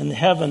and the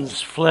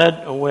heavens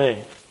fled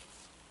away,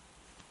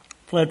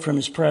 fled from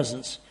his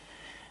presence.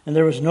 And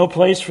there was no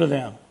place for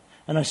them.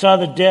 And I saw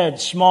the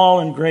dead, small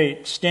and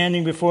great,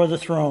 standing before the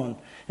throne.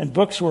 And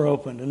books were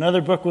opened.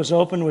 Another book was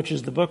opened, which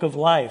is the book of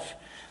life.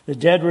 The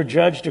dead were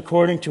judged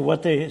according to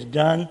what they had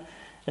done,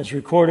 as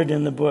recorded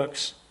in the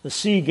books. The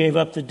sea gave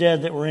up the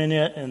dead that were in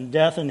it, and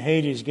death and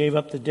Hades gave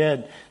up the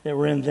dead that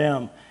were in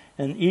them.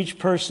 And each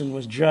person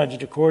was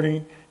judged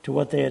according to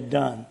what they had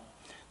done.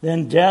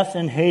 Then death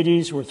and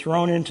Hades were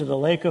thrown into the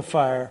lake of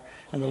fire,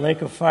 and the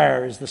lake of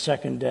fire is the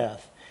second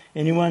death.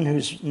 Anyone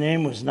whose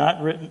name was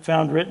not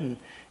found written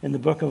in the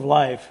book of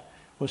life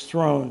was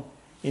thrown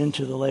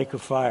into the lake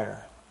of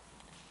fire.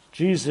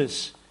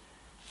 Jesus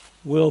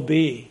will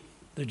be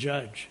the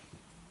judge.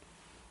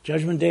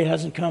 Judgment day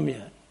hasn't come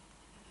yet,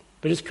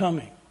 but it's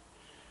coming.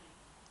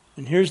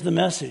 And here's the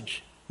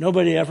message.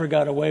 Nobody ever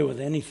got away with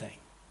anything.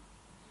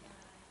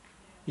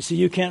 You see,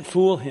 you can't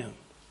fool him.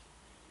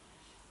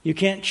 You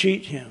can't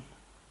cheat him.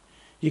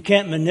 You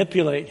can't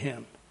manipulate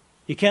him.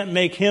 You can't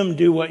make him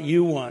do what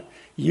you want.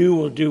 You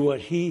will do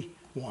what he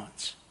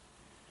wants.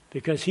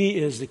 Because he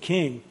is the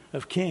King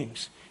of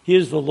kings. He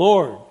is the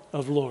Lord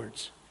of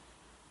lords.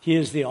 He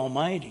is the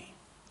Almighty.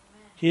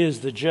 He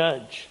is the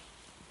judge.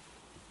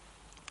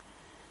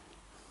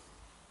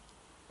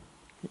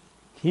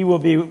 He will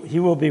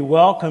be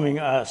welcoming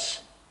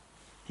us.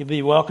 He'll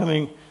be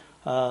welcoming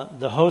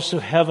the hosts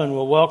of heaven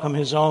will welcome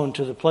his own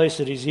to the place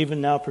that he's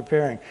even now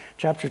preparing.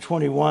 Chapter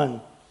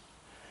 21,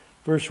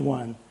 verse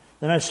 1.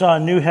 Then I saw a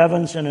new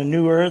heavens and a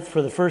new earth,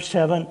 for the first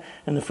heaven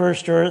and the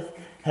first earth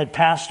had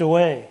passed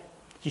away.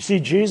 You see,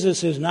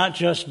 Jesus is not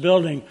just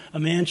building a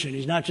mansion.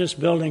 He's not just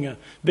building a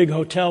big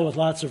hotel with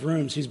lots of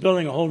rooms. He's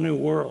building a whole new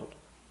world.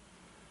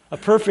 A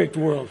perfect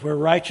world where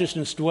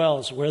righteousness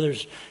dwells, where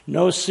there's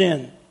no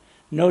sin,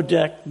 no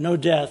death,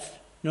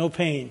 no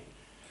pain.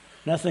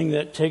 Nothing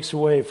that takes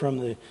away from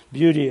the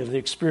beauty of the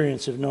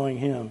experience of knowing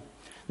him.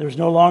 There's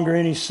no longer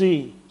any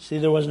sea. See,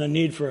 there wasn't a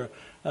need for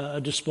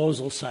a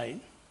disposal site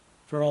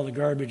for all the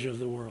garbage of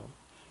the world.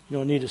 You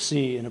don't need a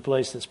sea in a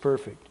place that's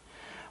perfect.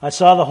 I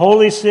saw the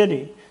holy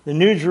city, the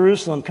new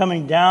Jerusalem,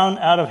 coming down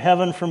out of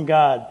heaven from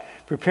God,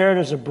 prepared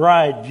as a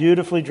bride,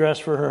 beautifully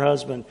dressed for her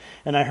husband.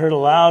 And I heard a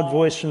loud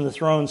voice from the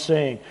throne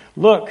saying,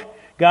 "Look,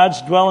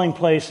 God's dwelling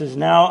place is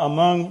now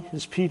among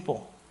his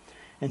people.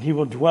 And he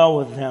will dwell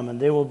with them, and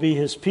they will be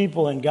his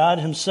people, and God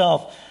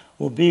himself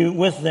will be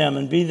with them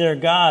and be their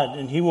God,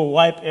 and he will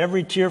wipe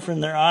every tear from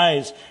their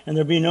eyes, and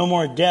there be no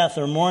more death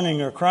or mourning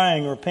or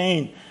crying or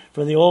pain,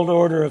 for the old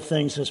order of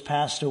things has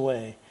passed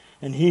away."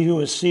 And he who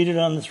was seated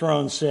on the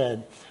throne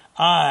said,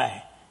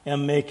 "I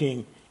am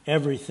making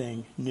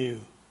everything new."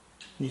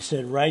 And he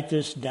said, "Write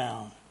this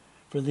down,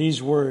 for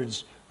these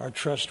words are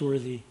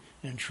trustworthy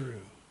and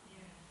true."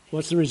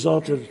 What's the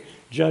result of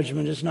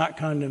judgment? It's not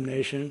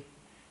condemnation.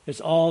 It's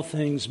all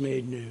things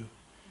made new.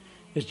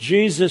 It's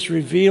Jesus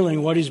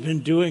revealing what he's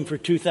been doing for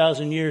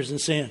 2,000 years and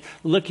saying,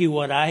 "Looky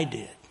what I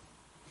did.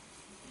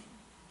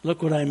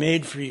 Look what I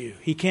made for you."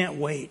 He can't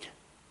wait.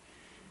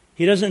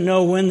 He doesn't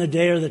know when the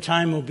day or the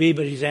time will be,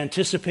 but he's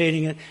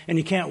anticipating it, and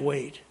he can't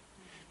wait.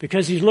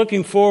 Because he's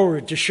looking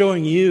forward to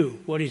showing you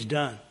what he's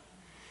done.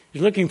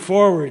 He's looking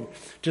forward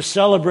to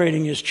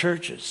celebrating his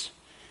churches.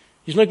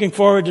 He's looking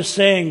forward to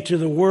saying to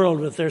the world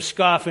with their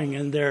scoffing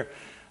and their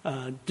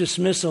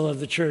dismissal of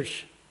the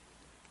church,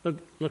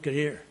 Look at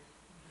here.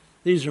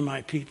 These are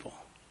my people.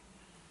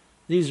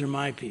 These are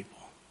my people.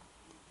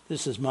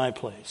 This is my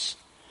place.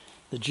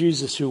 The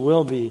Jesus who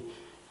will be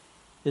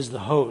is the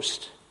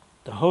host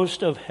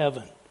of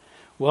heaven,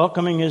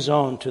 welcoming his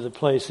own to the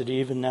place that he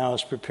even now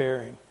is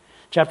preparing.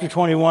 Chapter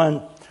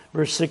 21,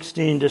 verse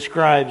 16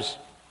 describes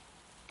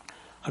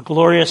a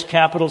glorious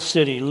capital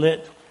city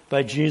lit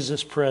by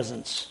Jesus'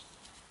 presence.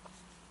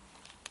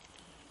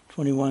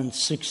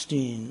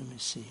 21:16. Let me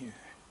see here.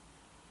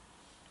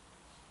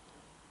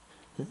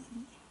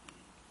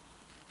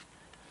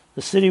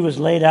 The city was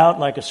laid out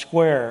like a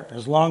square,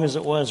 as long as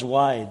it was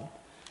wide.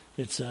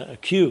 It's a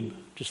cube,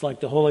 just like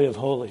the Holy of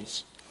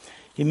Holies.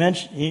 He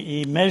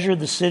measured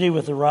the city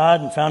with a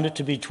rod and found it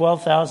to be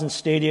 12,000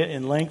 stadia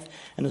in length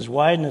and as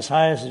wide and as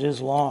high as it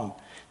is long.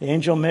 The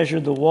angel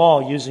measured the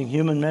wall using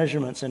human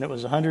measurements, and it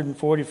was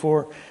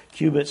 144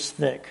 cubits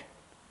thick.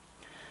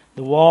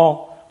 The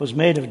wall was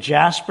made of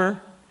jasper,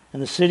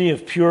 and the city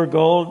of pure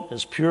gold,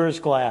 as pure as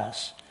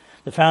glass.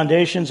 The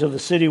foundations of the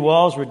city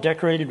walls were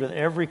decorated with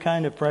every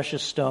kind of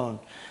precious stone.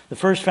 The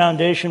first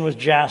foundation was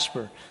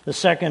jasper, the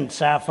second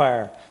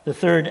sapphire, the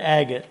third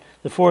agate,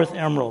 the fourth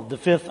emerald, the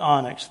fifth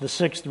onyx, the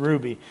sixth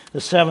ruby,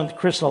 the seventh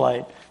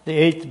chrysolite, the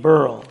eighth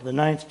beryl, the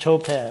ninth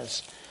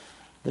topaz,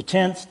 the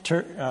 10th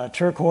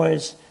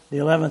turquoise, the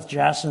 11th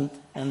jacinth,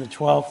 and the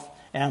 12th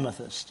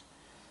amethyst.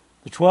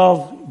 The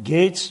 12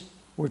 gates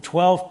were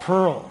 12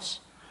 pearls,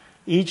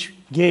 each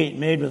gate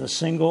made with a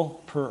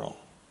single pearl.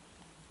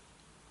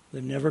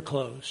 They're never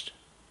closed.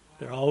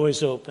 They're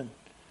always open.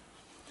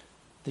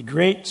 The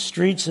great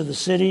streets of the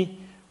city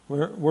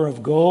were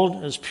of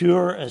gold, as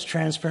pure as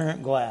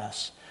transparent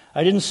glass.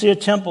 I didn't see a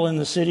temple in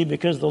the city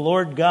because the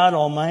Lord God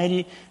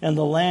Almighty and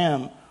the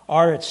Lamb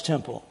are its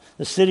temple.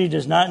 The city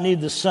does not need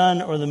the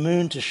sun or the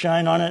moon to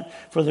shine on it,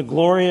 for the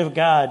glory of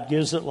God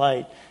gives it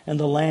light, and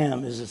the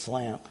Lamb is its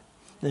lamp.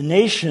 The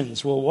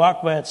nations will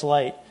walk by its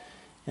light,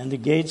 And the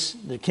gates,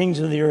 the kings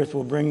of the earth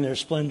will bring their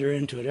splendor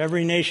into it.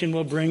 Every nation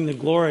will bring the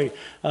glory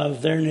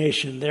of their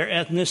nation, their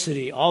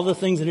ethnicity, all the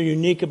things that are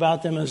unique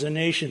about them as a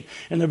nation.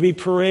 And there'll be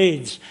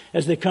parades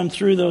as they come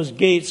through those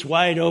gates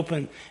wide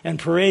open and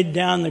parade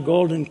down the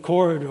golden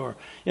corridor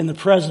in the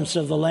presence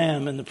of the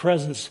Lamb, in the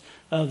presence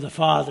of the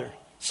Father,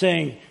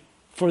 saying,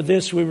 for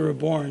this we were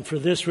born, for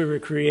this we were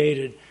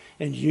created,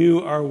 and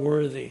you are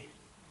worthy.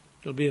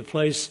 It'll be a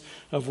place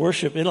of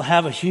worship. It'll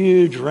have a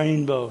huge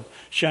rainbow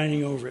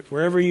shining over it.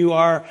 Wherever you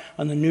are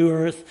on the new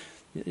earth,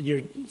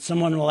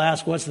 someone will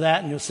ask, what's that?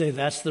 And you'll say,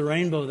 that's the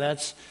rainbow.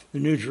 That's the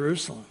New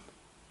Jerusalem.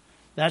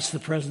 That's the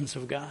presence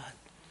of God.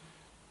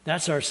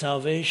 That's our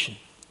salvation.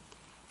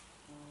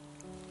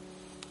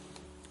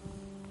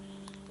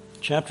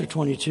 Chapter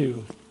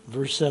 22,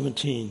 verse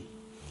 17.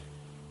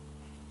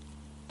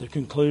 The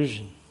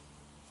conclusion.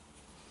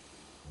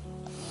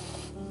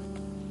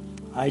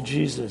 I,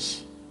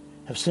 Jesus,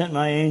 have sent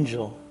my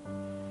angel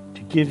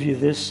to give you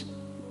this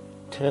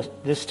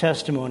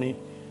testimony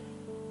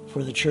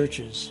for the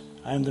churches.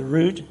 I am the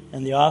root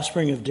and the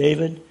offspring of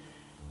David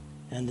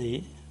and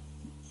the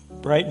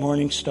bright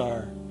morning star.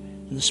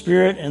 And the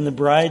Spirit and the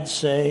bride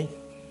say,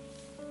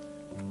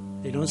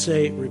 they don't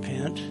say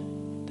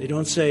repent. They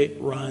don't say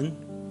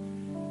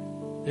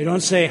run. They don't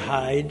say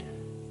hide.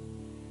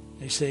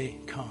 They say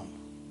come.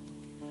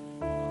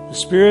 The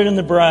Spirit and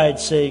the bride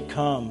say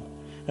come.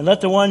 And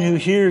let the one who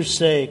hears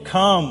say,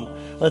 come.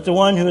 Let the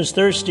one who is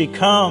thirsty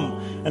come.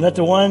 And let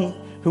the one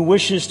who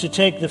wishes to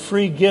take the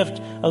free gift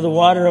of the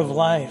water of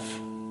life.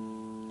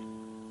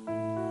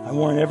 I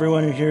warn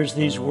everyone who hears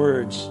these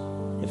words,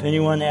 if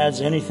anyone adds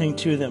anything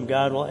to them,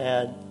 God will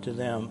add to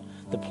them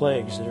the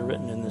plagues that are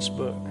written in this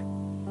book.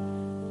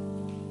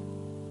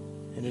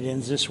 And it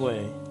ends this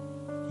way.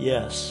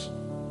 Yes,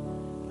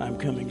 I'm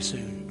coming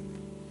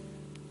soon.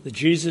 The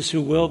Jesus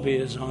who will be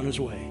is on his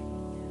way.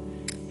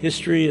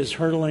 History is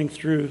hurtling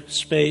through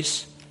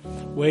space,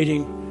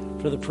 waiting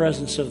for the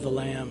presence of the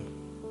Lamb,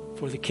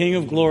 for the King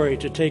of Glory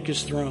to take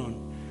his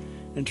throne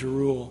and to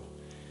rule.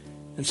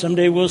 And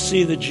someday we'll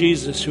see the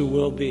Jesus who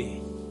will be.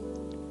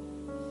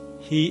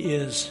 He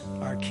is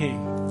our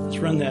King. Let's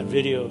run that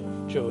video,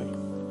 Joey.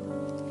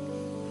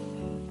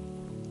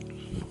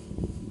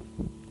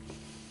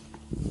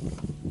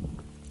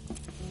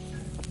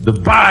 The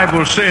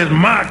Bible says,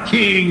 my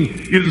King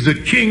is the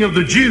King of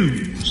the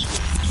Jews.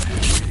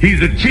 He's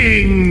the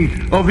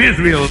King of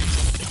Israel.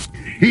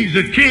 He's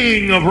the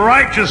King of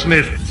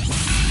righteousness.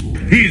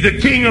 He's the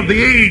King of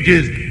the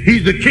ages.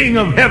 He's the King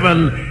of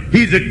heaven.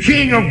 He's the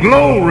King of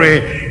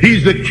glory.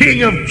 He's the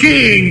King of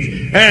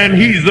kings. And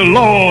he's the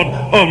Lord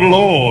of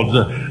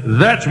lords.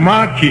 That's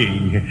my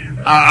King.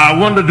 I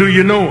wonder, do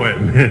you know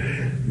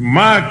him?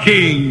 My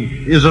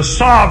King is a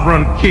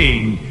sovereign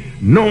King.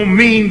 No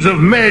means of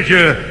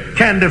measure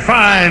can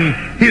define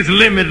his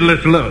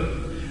limitless love.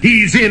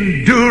 He's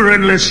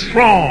enduringly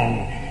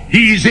strong.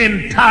 He's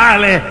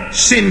entirely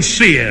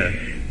sincere.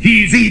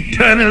 He's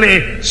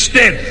eternally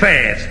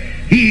steadfast.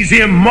 He's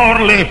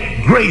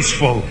immortally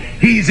graceful.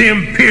 He's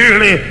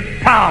imperially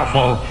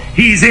powerful.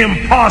 He's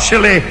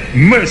impartially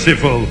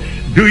merciful.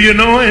 Do you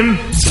know him?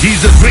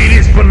 He's the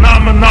greatest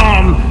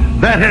phenomenon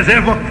that has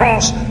ever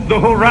crossed the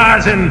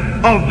horizon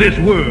of this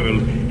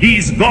world.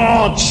 He's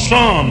God's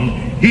Son.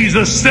 He's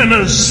a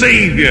sinner's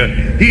Savior.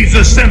 He's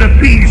the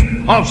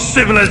centerpiece of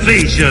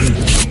civilization.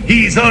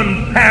 He's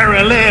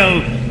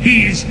unparalleled.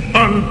 He's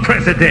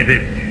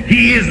unprecedented.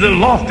 He is the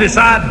loftiest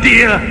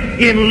idea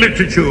in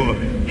literature.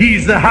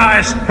 He's the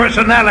highest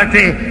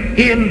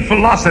personality in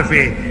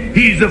philosophy.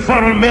 He's the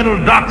fundamental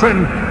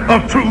doctrine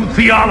of true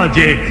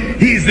theology.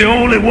 He's the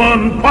only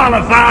one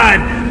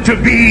qualified to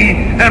be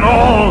an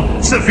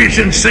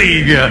all-sufficient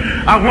Savior.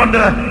 I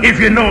wonder if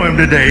you know him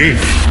today.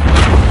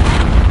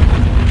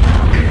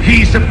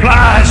 He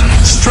supplies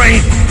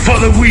strength for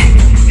the weak.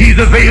 He's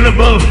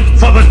available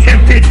for the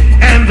tempted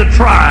and the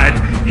tried.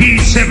 He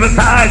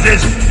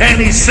sympathizes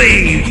and he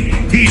saves.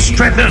 He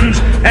strengthens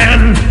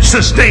and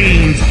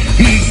sustains.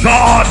 He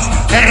guards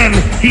and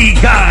he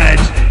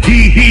guides.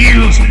 He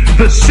heals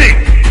the sick.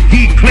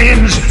 He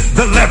cleanses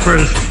the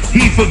lepers.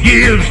 He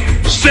forgives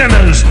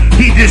sinners.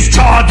 He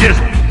discharges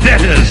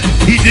debtors.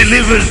 He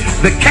delivers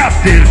the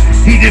captives.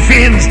 He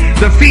defends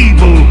the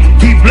feeble.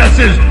 He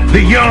blesses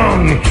the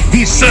young.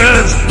 He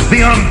serves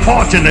the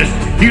unfortunate.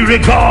 He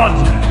regards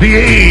the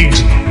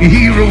aged.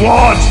 He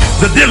rewards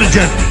the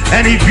diligent.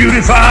 And he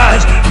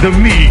beautifies the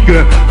meek.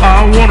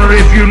 I wonder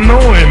if you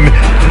know him.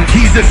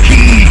 He's the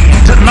key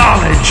to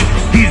knowledge.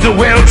 He's the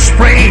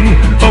wellspring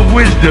of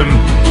wisdom.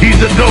 He's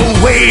the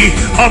doorway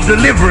of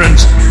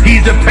deliverance.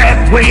 He's the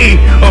pathway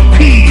of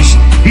peace.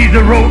 He's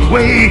the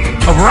roadway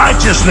of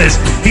righteousness.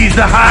 He's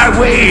the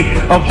highway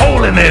of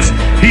holiness.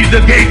 He's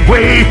the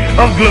gateway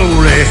of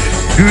glory.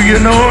 Do you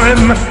know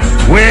him?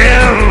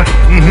 Well,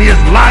 his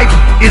life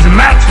is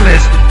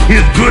matchless.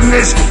 His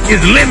goodness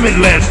is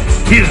limitless.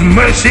 His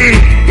mercy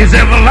is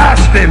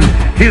everlasting.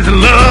 His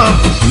love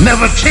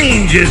never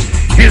changes.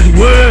 His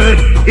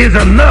word is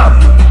enough.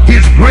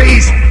 His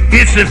grace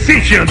is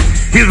sufficient.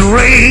 His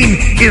reign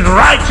is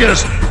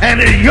righteous. And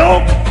his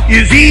yoke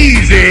is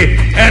easy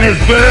and his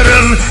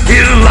burden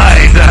is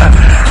light.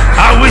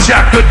 I wish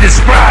I could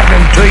describe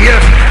him to you.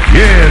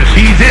 Yes,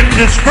 he's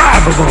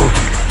indescribable.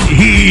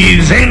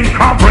 He's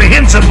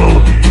incomprehensible.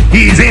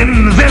 He's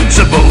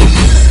invincible.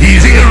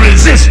 He's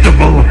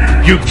irresistible.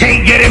 You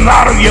can't get him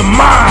out of your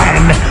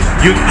mind.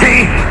 You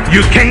can't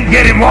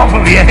get him off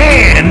of your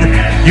hand.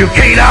 You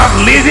can't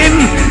outlive him,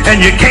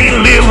 and you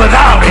can't live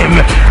without him.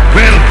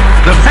 Well,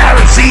 the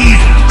Pharisees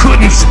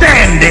couldn't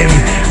stand him,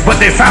 but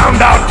they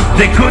found out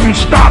they couldn't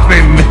stop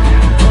him.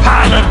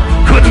 Pilate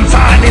couldn't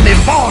find any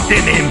fault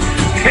in him.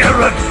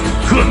 Herod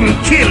couldn't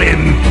kill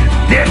him.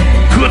 Death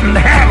couldn't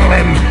handle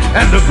him,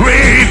 and the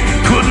grave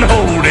couldn't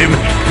hold him.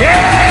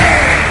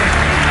 Yeah!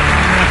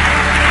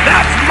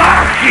 That's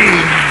my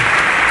king.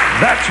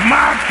 That's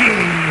my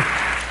king.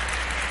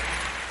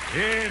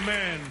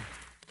 Amen.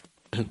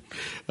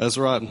 That's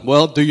right.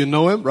 Well, do you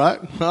know him, right?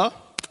 Huh?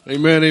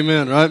 Amen,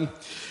 amen, right?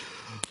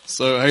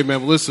 So, hey,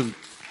 man, listen.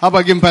 How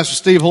about giving Pastor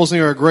Steve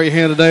Holsinger a great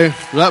hand today?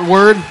 For that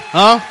word,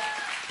 huh?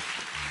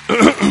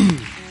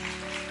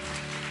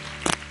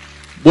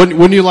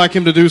 Wouldn't you like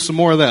him to do some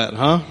more of that,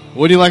 huh?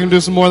 Wouldn't you like him to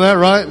do some more of that,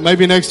 right?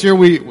 Maybe next year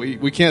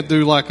we can't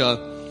do like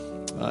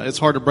it's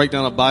hard to break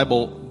down a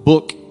Bible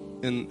book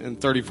in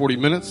 30, 40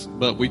 minutes,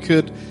 but we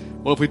could.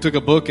 What if we took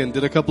a book and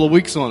did a couple of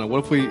weeks on it?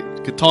 What if we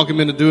could talk him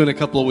into doing a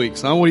couple of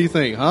weeks, huh? What do you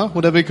think, huh?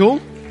 Would that be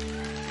cool?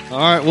 All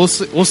right, we'll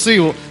see. We'll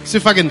see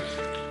if I can,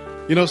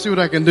 see what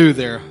I can do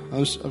there.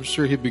 I'm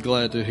sure he'd be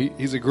glad to.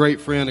 He's a great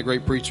friend, a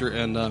great preacher,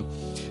 and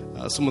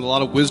someone with a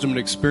lot of wisdom and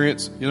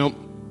experience.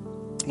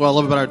 What I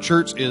love about our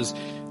church is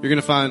you're going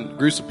to find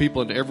groups of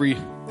people in every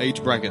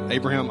age bracket: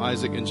 Abraham,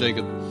 Isaac, and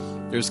Jacob.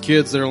 There's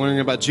kids that are learning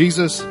about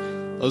Jesus.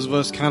 Those of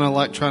us kind of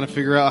like trying to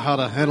figure out how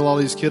to handle all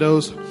these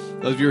kiddos.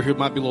 Those of you who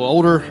might be a little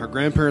older, our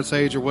grandparents'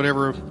 age or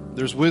whatever,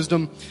 there's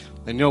wisdom.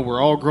 And we're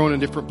all growing in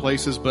different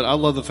places, but I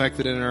love the fact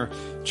that in our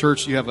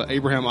church you have an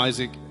Abraham,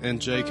 Isaac, and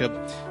Jacob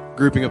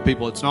grouping of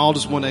people. It's not all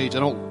just one age. I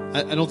don't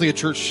think a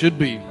church should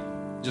be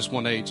just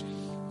one age.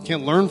 You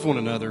can't learn from one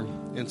another.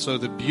 And so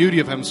the beauty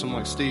of having someone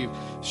like Steve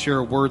share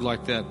a word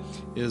like that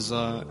is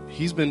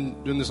he's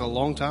been doing this a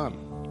long time,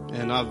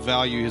 and I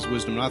value his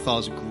wisdom. And I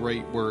thought it was a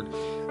great word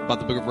about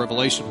the Book of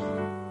Revelation.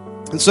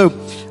 And so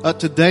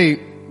today,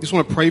 I just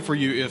want to pray for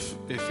you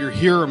if you're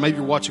here or maybe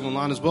you're watching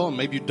online as well, and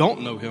maybe you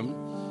don't know him.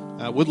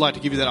 I would like to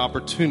give you that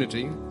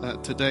opportunity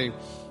today.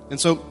 And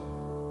so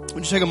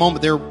would you take a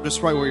moment there,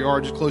 just right where you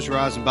are, just close your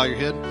eyes and bow your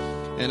head.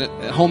 And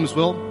at home as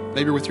well,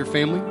 maybe you're with your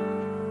family,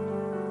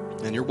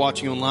 and you're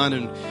watching online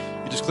and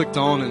you just clicked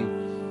on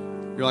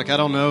and you're like, I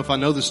don't know if I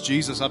know this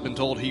Jesus. I've been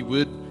told he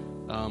would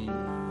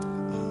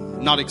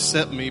not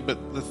accept me,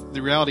 but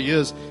the reality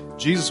is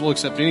Jesus will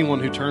accept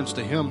anyone who turns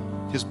to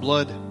him. His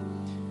blood,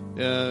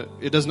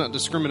 it does not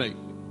discriminate.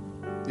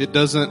 It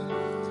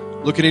doesn't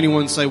look at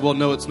anyone and say, well,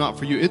 no, it's not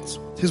for you.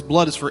 His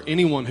blood is for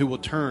anyone who will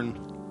turn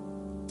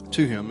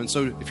to him. And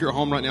so if you're at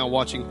home right now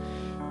watching,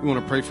 we want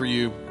to pray for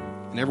you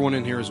and everyone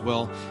in here as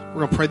well. We're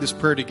going to pray this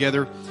prayer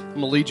together. I'm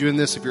going to lead you in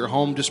this. If you're at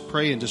home, just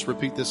pray and just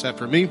repeat this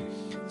after me.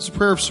 It's a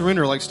prayer of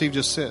surrender, like Steve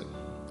just said.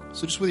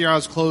 So just with your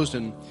eyes closed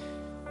and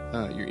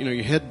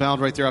your head bowed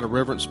right there out of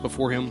reverence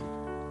before him,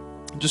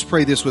 just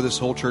pray this with this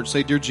whole church.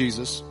 Say, Dear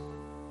Jesus,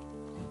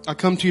 I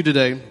come to you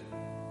today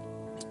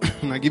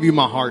and I give you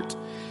my heart.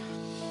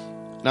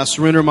 And I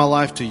surrender my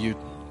life to you.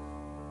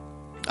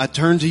 I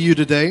turn to you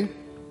today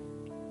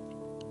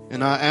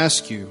and I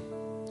ask you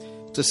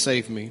to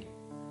save me,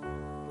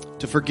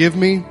 to forgive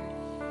me,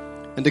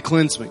 and to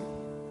cleanse me.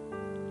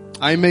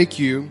 I make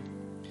you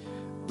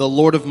the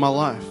Lord of my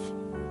life.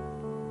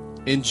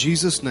 In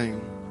Jesus'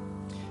 name,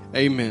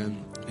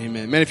 amen.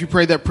 Amen. Man, if you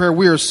prayed that prayer,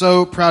 we are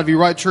so proud of you,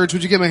 right, church?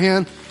 Would you give me a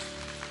hand?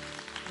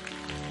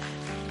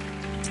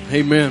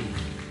 Amen.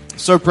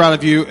 So proud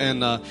of you,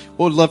 and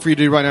what we'd love for you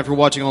to do right now, if you're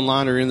watching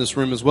online or in this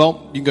room as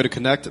well, you can go to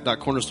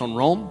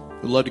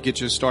connect.cornerstone.rome. We'd love to get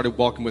you started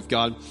walking with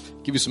God,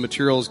 give you some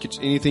materials, get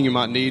you anything you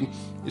might need.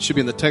 It should be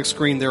in the text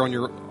screen there on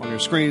your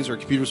screens or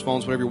computers,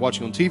 phones, whatever you're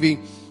watching on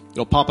TV.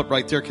 It'll pop up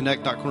right there,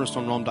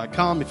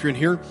 connect.cornerstonerome.com. If you're in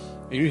here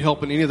and you need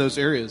help in any of those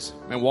areas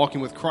and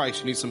walking with Christ,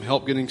 you need some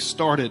help getting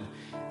started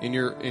in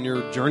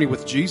your journey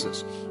with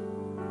Jesus,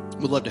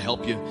 we'd love to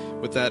help you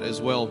with that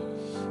as well.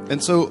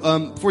 And so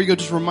before you go,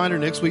 just a reminder,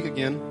 next week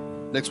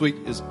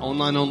is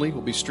online only.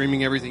 We'll be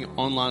streaming everything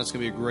online. It's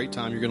going to be a great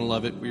time. You're going to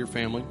love it with your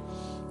family.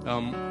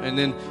 And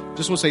then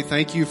just want to say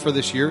thank you for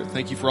this year.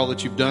 Thank you for all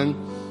that you've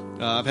done.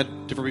 I've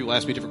had different people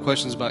ask me different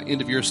questions about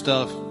end of year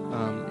stuff.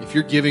 If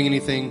you're giving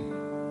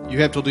anything,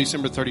 you have till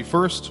December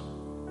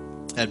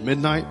 31st at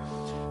midnight.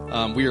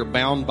 We are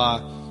bound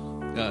by,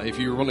 if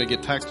you want to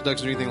get tax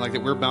deductions or anything like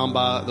that, we're bound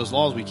by those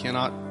laws. We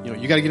cannot,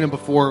 you got to get in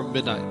before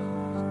midnight.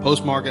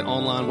 Postmark it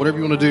online, whatever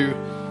you want to do.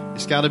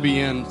 It's got to be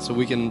in so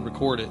we can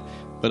record it.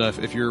 But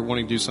if you're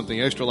wanting to do something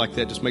extra like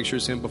that, just make sure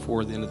it's in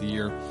before the end of the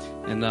year.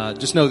 And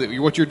just know that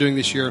what you're doing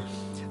this year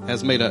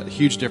has made a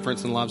huge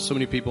difference in the lives of so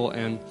many people.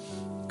 And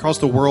across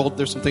the world,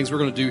 there's some things we're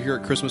going to do here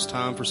at Christmas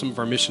time for some of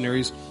our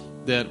missionaries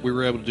that we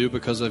were able to do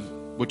because of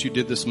what you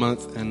did this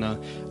month. And I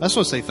just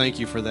want to say thank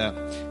you for that.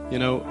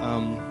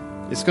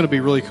 it's going to be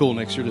really cool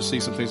next year to see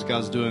some things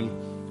God's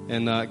doing.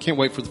 And I can't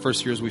wait for the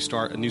first year as we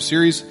start a new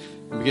series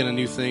and begin a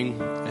new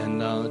thing and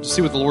just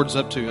see what the Lord's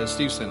up to. As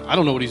Steve said, I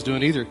don't know what he's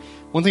doing either.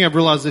 One thing I've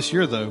realized this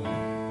year, though,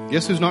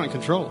 guess who's not in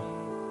control?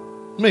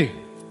 Me.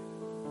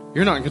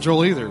 You're not in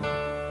control either.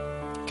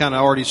 Kind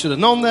of already should have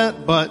known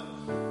that, but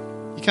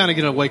you kind of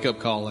get a wake-up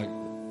call like,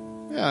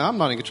 yeah, I'm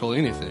not in control of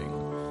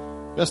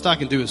anything. Best I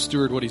can do is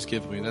steward what he's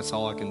given me. That's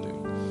all I can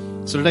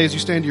do. So today, as you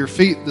stand to your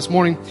feet this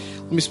morning,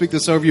 let me speak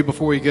this over you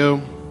before we go.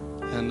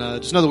 And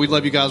just know that we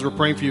love you guys. We're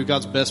praying for you.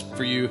 God's best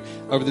for you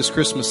over this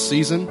Christmas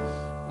season.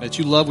 That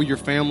you love with your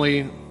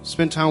family.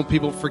 Spend time with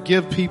people.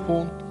 Forgive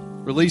people.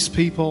 Release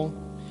people.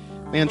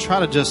 Man, try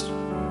to just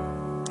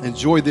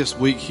enjoy this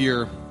week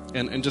here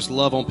and just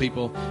love on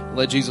people.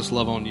 Let Jesus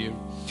love on you.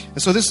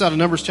 And so this is out of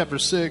Numbers chapter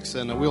 6.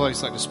 And we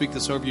always like to speak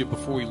this over you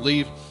before we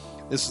leave.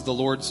 This is the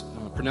Lord's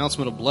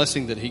pronouncement of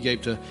blessing that he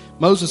gave to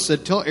Moses.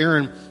 Said, tell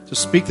Aaron to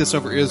speak this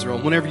over Israel.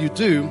 And whenever you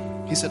do,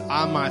 he said,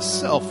 I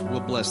myself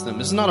will bless them.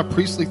 This is not a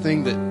priestly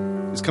thing that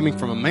is coming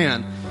from a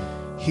man.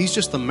 He's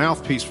just the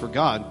mouthpiece for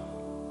God.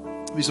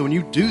 He said, when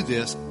you do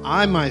this,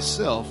 I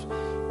myself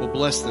will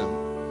bless them.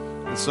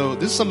 And so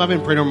this is something I've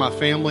been praying over my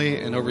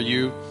family and over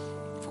you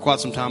for quite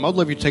some time. I'd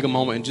love you to take a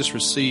moment and just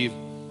receive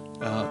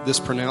this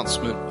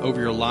pronouncement over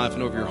your life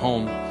and over your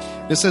home.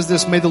 It says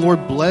this, may the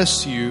Lord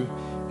bless you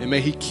and may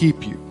he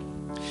keep you.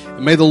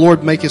 And may the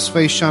Lord make his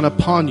face shine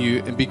upon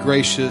you and be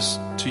gracious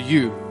to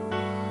you.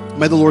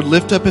 May the Lord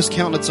lift up his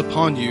countenance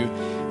upon you,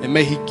 and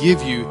may he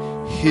give you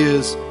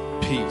his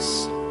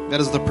peace. That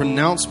is the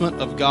pronouncement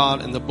of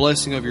God and the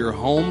blessing of your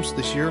homes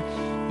this year.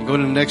 And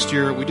going into next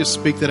year, we just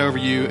speak that over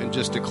you and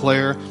just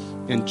declare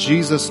in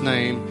Jesus'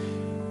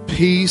 name,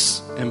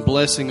 peace and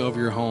blessing over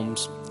your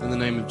homes in the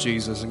name of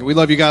Jesus. And we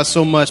love you guys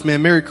so much,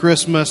 man. Merry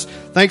Christmas.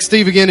 Thanks,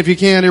 Steve, again, if you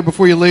can, here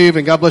before you leave.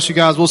 And God bless you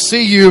guys. We'll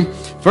see you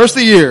first of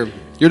the year.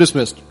 You're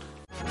dismissed.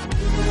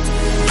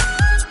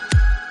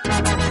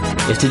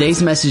 If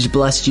today's message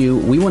blessed you,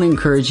 we want to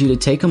encourage you to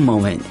take a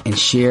moment and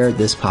share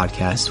this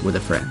podcast with a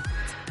friend.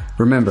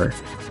 Remember,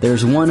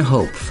 there's one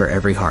hope for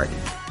every heart,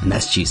 and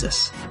that's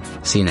Jesus.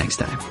 See you next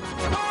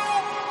time.